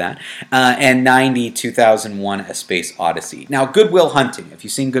save that. And 90, 2001, A Space Odyssey. Now, Good Will Hunting. Have you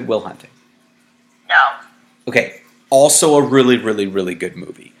seen Good Will Hunting? No. Okay, also a really, really, really good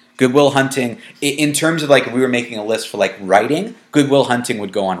movie. Good Will Hunting, in terms of, like, if we were making a list for, like, writing, Good Will Hunting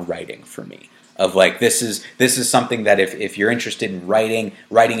would go on writing for me. Of, like, this is something that if you're interested in writing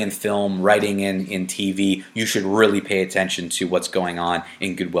in film, writing in TV, you should really pay attention to what's going on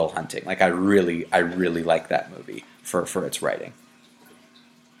in Good Will Hunting. Like, I really like that movie for its writing.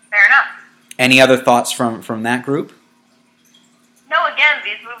 Fair enough. Any other thoughts from that group? No, again,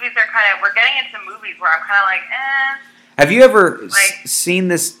 these movies are kind of, we're getting into movies where I'm kind of like, Have you ever seen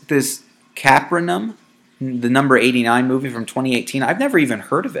this Capernaum, the number 89 movie from 2018? I've never even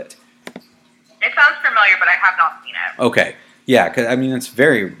heard of it. It's sounds familiar, but I have not seen it. Okay. Yeah, 'cause, I mean, it's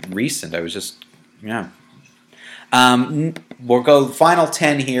very recent. I was just, yeah. We'll go final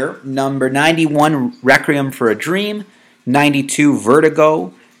 10 here. Number 91, Requiem for a Dream. 92,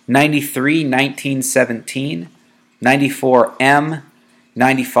 Vertigo. 93, 1917. 94, M.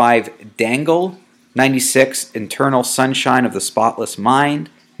 95, Dangle. 96, Eternal Sunshine of the Spotless Mind.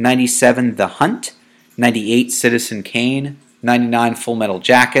 97, The Hunt. 98, Citizen Kane. 99, Full Metal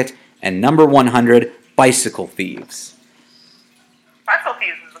Jacket. And number 100, Bicycle Thieves. Bicycle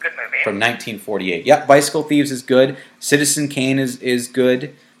Thieves is a good movie. From 1948. Yep, Bicycle Thieves is good. Citizen Kane is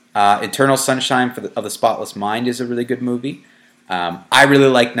good. Eternal Sunshine of the Spotless Mind is a really good movie. I really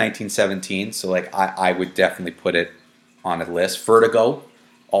like 1917, so like I would definitely put it on a list. Vertigo,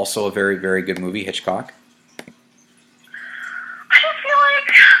 also a very, very good movie. Hitchcock. I just feel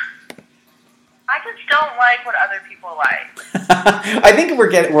like I just don't like what other people like. I think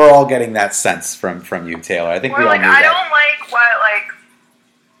we're all getting that sense from you, Taylor. I think we all like, knew I that. don't like what, like,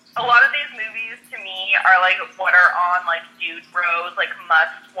 a lot of these movies to me are like what are on like dude bros like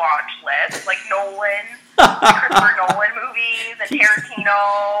must watch lists, like Nolan, Christopher Nolan movies and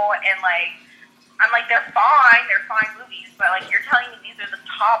Tarantino, and like I'm like they're fine movies, but like you're telling me these are the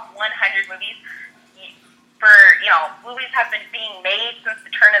top 100 movies for, you know, movies have been being made since the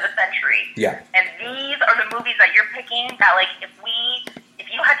turn of the century. Yeah. And these are the movies that you're picking that, like, if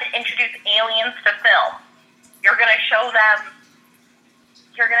you had to introduce aliens to film, you're gonna show them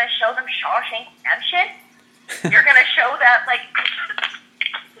Shawshank Redemption? You're gonna show them, like,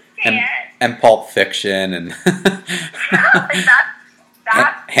 and Pulp Fiction and like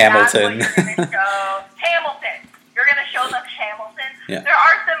Hamilton. That's what you're gonna show. Hamilton. You're gonna show them Hamilton. Yeah. There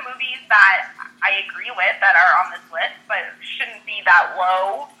are some movies that I agree with that are on this list, but shouldn't be that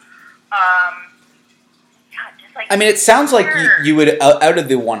low. Just like, I mean, it sounds like you would, out of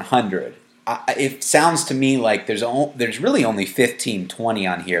the 100, it sounds to me like there's really only 15, 20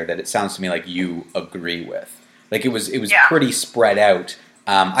 on here that it sounds to me like you agree with. Like it was pretty spread out.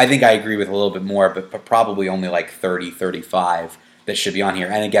 I think I agree with a little bit more, but probably only like 30, 35 that should be on here.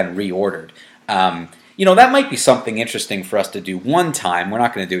 And again, reordered. You know, that might be something interesting for us to do one time. We're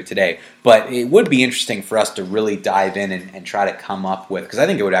not going to do it today, but it would be interesting for us to really dive in and try to come up with, because I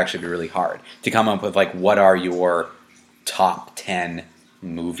think it would actually be really hard to come up with, like, what are your top 10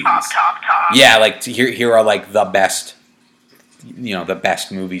 movies? Top. Yeah, like, here are, like, the best, you know, the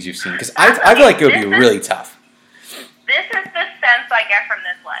best movies you've seen. Because I feel like it would be really tough. This is the sense I get from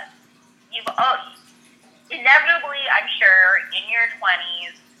this list. Inevitably, I'm sure, in your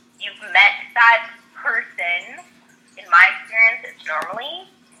 20s, you've met that person. In my experience, it's normally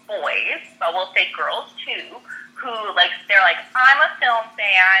boys, but we'll say girls too, who, like, they're like, I'm a film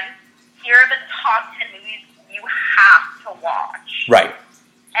fan, here are the top 10 movies you have to watch. Right.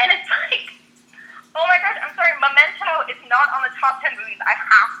 And it's like, oh my gosh, I'm sorry, Memento is not on the top 10 movies I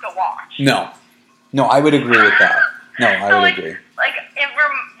have to watch. No, I would agree with that. No, I would agree. Like,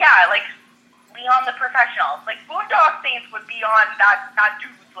 like Leon the Professional, like Boondock Saints would be on that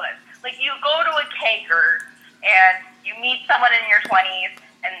dude's list. Like, you go to a kegger and you meet someone in your 20s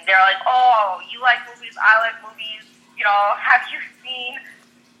and they're like, oh, you like movies, I like movies, you know, I'm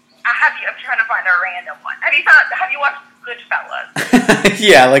trying to find a random one. Have you watched Goodfellas?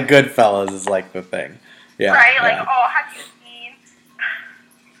 Yeah, like Goodfellas is like the thing. Yeah. Right? Like, yeah.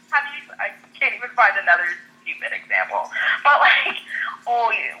 I can't even find another stupid example. But like,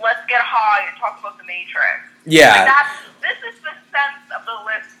 let's get high and talk about The Matrix. Yeah. Like this is the sense of the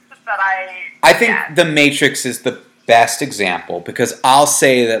list that I think The Matrix is the best example, because I'll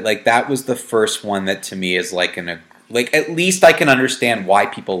say that, like, that was the first one that to me is like at least I can understand why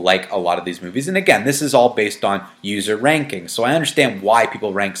people like a lot of these movies. And again, this is all based on user rankings, so I understand why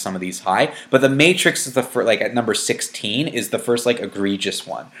people rank some of these high. But The Matrix is the first, like, at number 16 is the first, like, egregious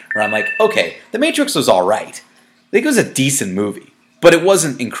one where I'm like, okay, The Matrix was all right. I think it was a decent movie, but it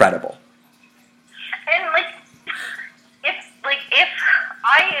wasn't incredible. And if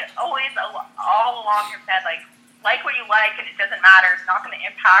I always all along have said like what you like and it doesn't matter, it's not going to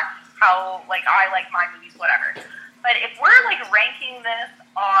impact how, like, I like my movies, whatever. But if we're, like, ranking this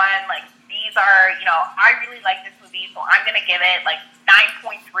on, like, these are, you know, I really like this movie, so I'm going to give it, like,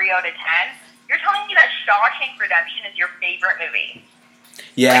 9.3 out of 10, you're telling me that Shawshank Redemption is your favorite movie.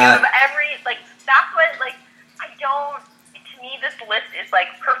 Yeah. Like, that's what, like, to me, this list is, like,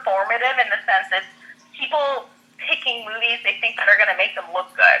 performative in the sense that people picking movies they think that are going to make them look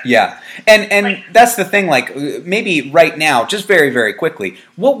good. Yeah. And like, that's the thing, like, maybe right now, just very, very quickly,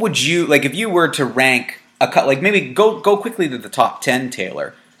 what would you, like, if you were to rank like, maybe go quickly to the top 10,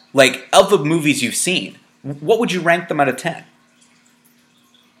 Taylor, like, of the movies you've seen, what would you rank them out of 10?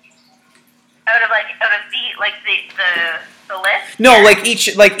 Out Out of the list? No, like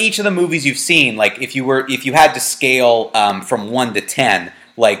each of the movies you've seen, like if you had to scale from 1 to 10,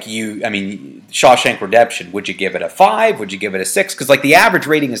 like Shawshank Redemption, would you give it a 5? Would you give it a 6? Because like the average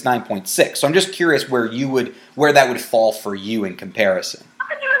rating is 9.6. So I'm just curious where that would fall for you in comparison. I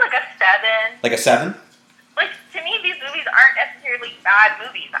could do it like a 7. Like a 7? Like, to me, these movies aren't necessarily bad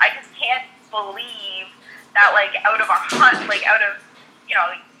movies. I just can't believe that, like, out of 100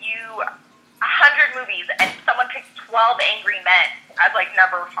 movies, and someone picks 12 Angry Men as, like,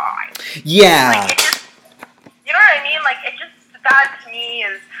 number 5. Yeah. Like, it just, you know what I mean? Like, it just, that to me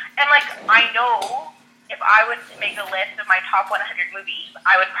is, and, like, I know if I was to make a list of my top 100 movies,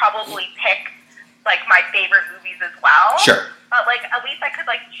 I would probably pick, like, my favorite movies as well. Sure. But, like, at least I could,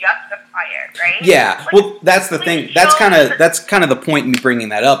 like, justify it, right? Yeah, like, well, that's the thing. That's kind of the point in me bringing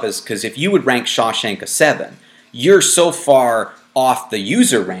that up, is because if you would rank Shawshank a 7, you're so far off the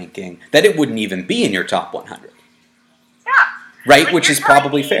user ranking that it wouldn't even be in your top 100. Yeah. Right, like, which is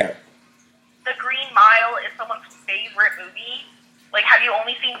probably fair. The Green Mile is someone's favorite movie. Like, have you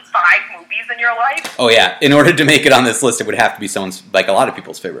only seen 5 movies in your life? Oh yeah, in order to make it on this list, it would have to be someone's, like a lot of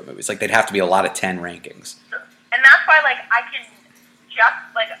people's favorite movies. Like they'd have to be a lot of 10 rankings. And that's why, like, I can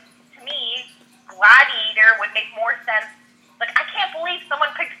just, like, to me, Gladiator would make more sense. Like, I can't believe someone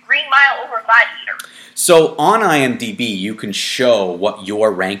picked Green Mile over Gladiator. So on IMDb, you can show what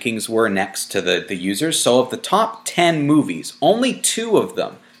your rankings were next to the users. So of the top 10 movies, only 2 of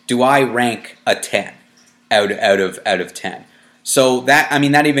them do I rank a 10 out of 10. So that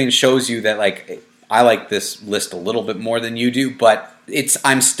even shows you that, like, I like this list a little bit more than you do, but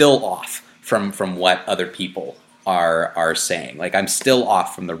I'm still off from what other people are saying. Like, I'm still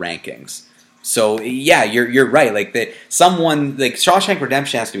off from the rankings. So yeah, you're right. Like Shawshank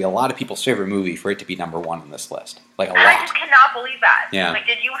Redemption has to be a lot of people's favorite movie for it to be number 1 on this list. Like a lot. I just cannot believe that. Yeah. Like,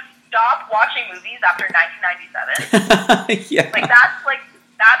 did you stop watching movies after 1997? Yeah. Like, that's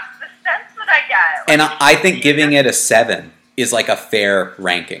the sense that I get. Like, and I think giving it a 7 is like a fair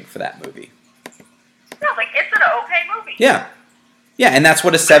ranking for that movie. Yeah, like, it's an okay movie. Yeah. Yeah, and that's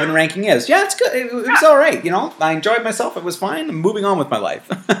what a 7 ranking is. Yeah, it's good. It was all right. I enjoyed myself. It was fine. I'm moving on with my life,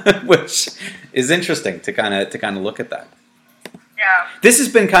 which is interesting to kind of look at that. Yeah. This has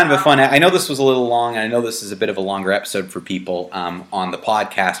been kind of a fun. I know this was a little long, and I know this is a bit of a longer episode for people on the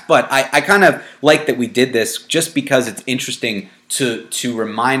podcast, but I kind of like that we did this just because it's interesting to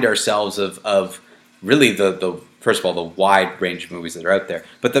remind ourselves of really the first of all, the wide range of movies that are out there,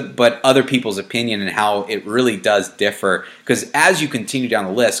 but other people's opinion and how it really does differ. Because as you continue down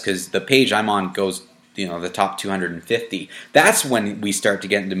the list, because the page I'm on goes, the top 250, that's when we start to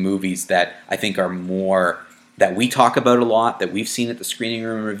get into movies that I think are more, that we talk about a lot, that we've seen at the screening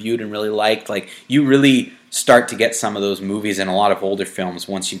room, reviewed, and really liked. Like, you really start to get some of those movies and a lot of older films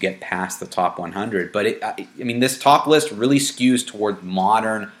once you get past the top 100. But this top list really skews toward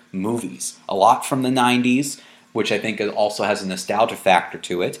modern movies. A lot from the 90s, which I think also has a nostalgia factor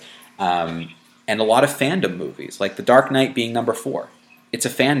to it, and a lot of fandom movies, like The Dark Knight being number 4. It's a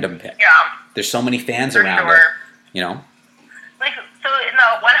fandom pick. Yeah. There's so many fans For around sure. it, Like, so in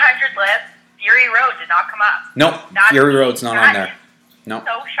the 100 list, Fury Road did not come up. Nope, Fury Road's not on there. Nope.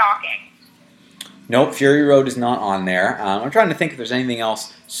 So shocking. Nope, Fury Road is not on there. I'm trying to think if there's anything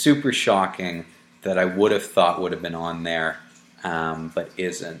else super shocking that I would have thought would have been on there, but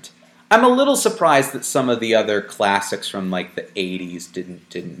isn't. I'm a little surprised that some of the other classics from like the 80s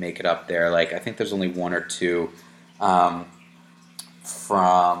didn't make it up there. Like, I think there's only 1 or 2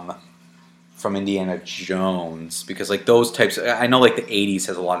 from Indiana Jones, because like those types, I know like the 80s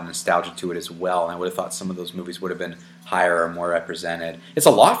has a lot of nostalgia to it as well, and I would have thought some of those movies would have been higher or more represented. It's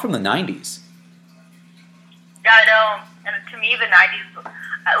a lot from the 90s. Yeah, I know. And to me, the 90s,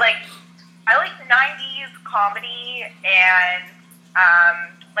 I like 90s comedy, and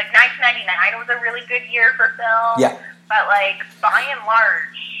like 1999 was a really good year for film. Yeah. But like, by and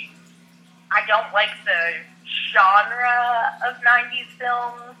large, I don't like the genre of 90s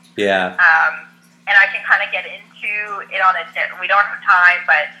films. Yeah. And I can kind of get into it on we don't have time,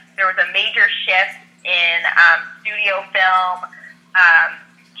 but there was a major shift in studio film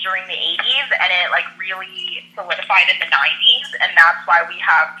during the 80s, and it like really solidified in the 90s, and that's why we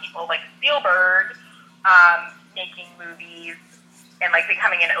have people like Spielberg making movies and like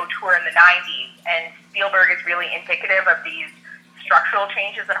becoming an auteur in the 90s, and Spielberg is really indicative of these structural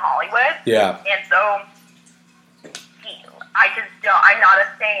changes in Hollywood. Yeah. And so I'm not a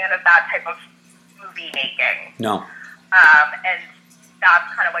fan of that type of movie making. No. And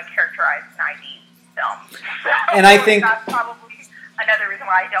that's kind of what characterized 90s film. And I think that's probably another reason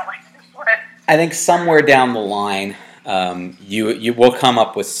why I don't like this list. I think somewhere down the line, you will come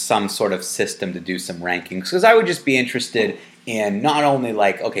up with some sort of system to do some rankings, because I would just be interested in not only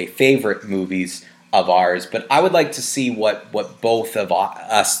like, okay, favorite movies of ours, but I would like to see what both of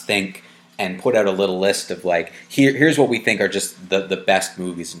us think, and put out a little list of like, here's what we think are just the best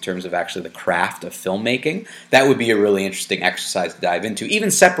movies in terms of actually the craft of filmmaking. That would be a really interesting exercise to dive into, even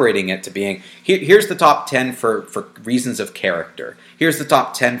separating it to being, here's the top 10 for reasons of character. Here's the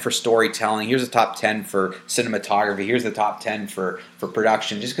top 10 for storytelling. Here's the top 10 for cinematography. Here's the top 10 for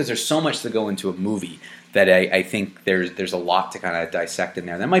production, just because there's so much to go into a movie that I think there's a lot to kind of dissect in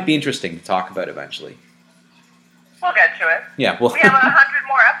there. That might be interesting to talk about eventually. We'll get to it. Yeah, well, we have 100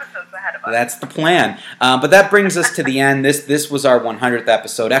 more episodes ahead of us. That's the plan. But that brings us to the end. This was our 100th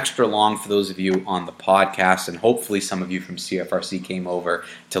episode, extra long for those of you on the podcast, and hopefully some of you from CFRC came over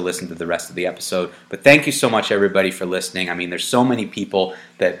to listen to the rest of the episode. But thank you so much, everybody, for listening. I mean, there's so many people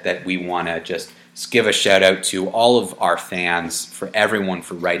that we want to just give a shout out to, all of our fans, for everyone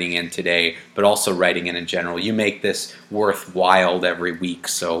for writing in today, but also writing in general. You make this worthwhile every week,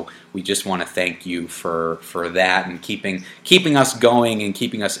 so we just want to thank you for that, and keeping us going and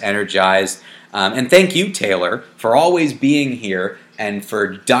keeping us energized. And thank you, Taylor, for always being here and for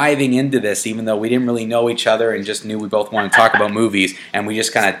diving into this, even though we didn't really know each other and just knew we both wanted to talk about movies, and we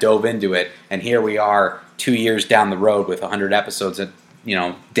just kind of dove into it. And here we are 2 years down the road with 100 episodes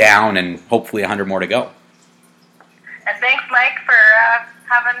down, and hopefully 100 more to go. And thanks, Mike, for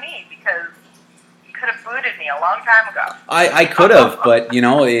having me, because you could have booted me a long time ago. I could have, but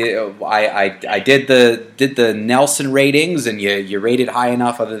I did the Nelson ratings, and you rated high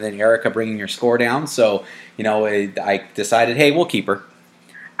enough, other than Erica bringing your score down. So I decided, hey, we'll keep her.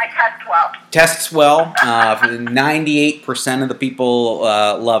 I test well. Tests well. 98% of the people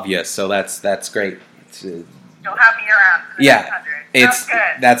love you, so that's great. You'll have me around for the next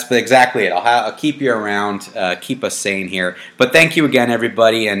 100. That's exactly it. I'll keep you around, keep us sane here. But thank you again,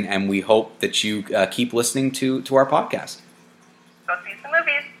 everybody, and we hope that you keep listening to our podcast. Go see some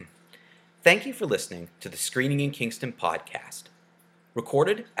movies. Thank you for listening to the Screening in Kingston podcast,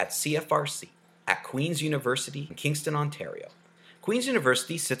 recorded at CFRC at Queen's University in Kingston, Ontario. Queen's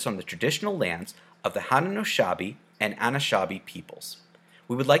University sits on the traditional lands of the Haudenosaunee and Anishinaabe peoples.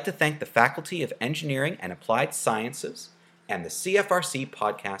 We would like to thank the Faculty of Engineering and Applied Sciences and the CFRC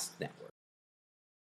Podcast Network.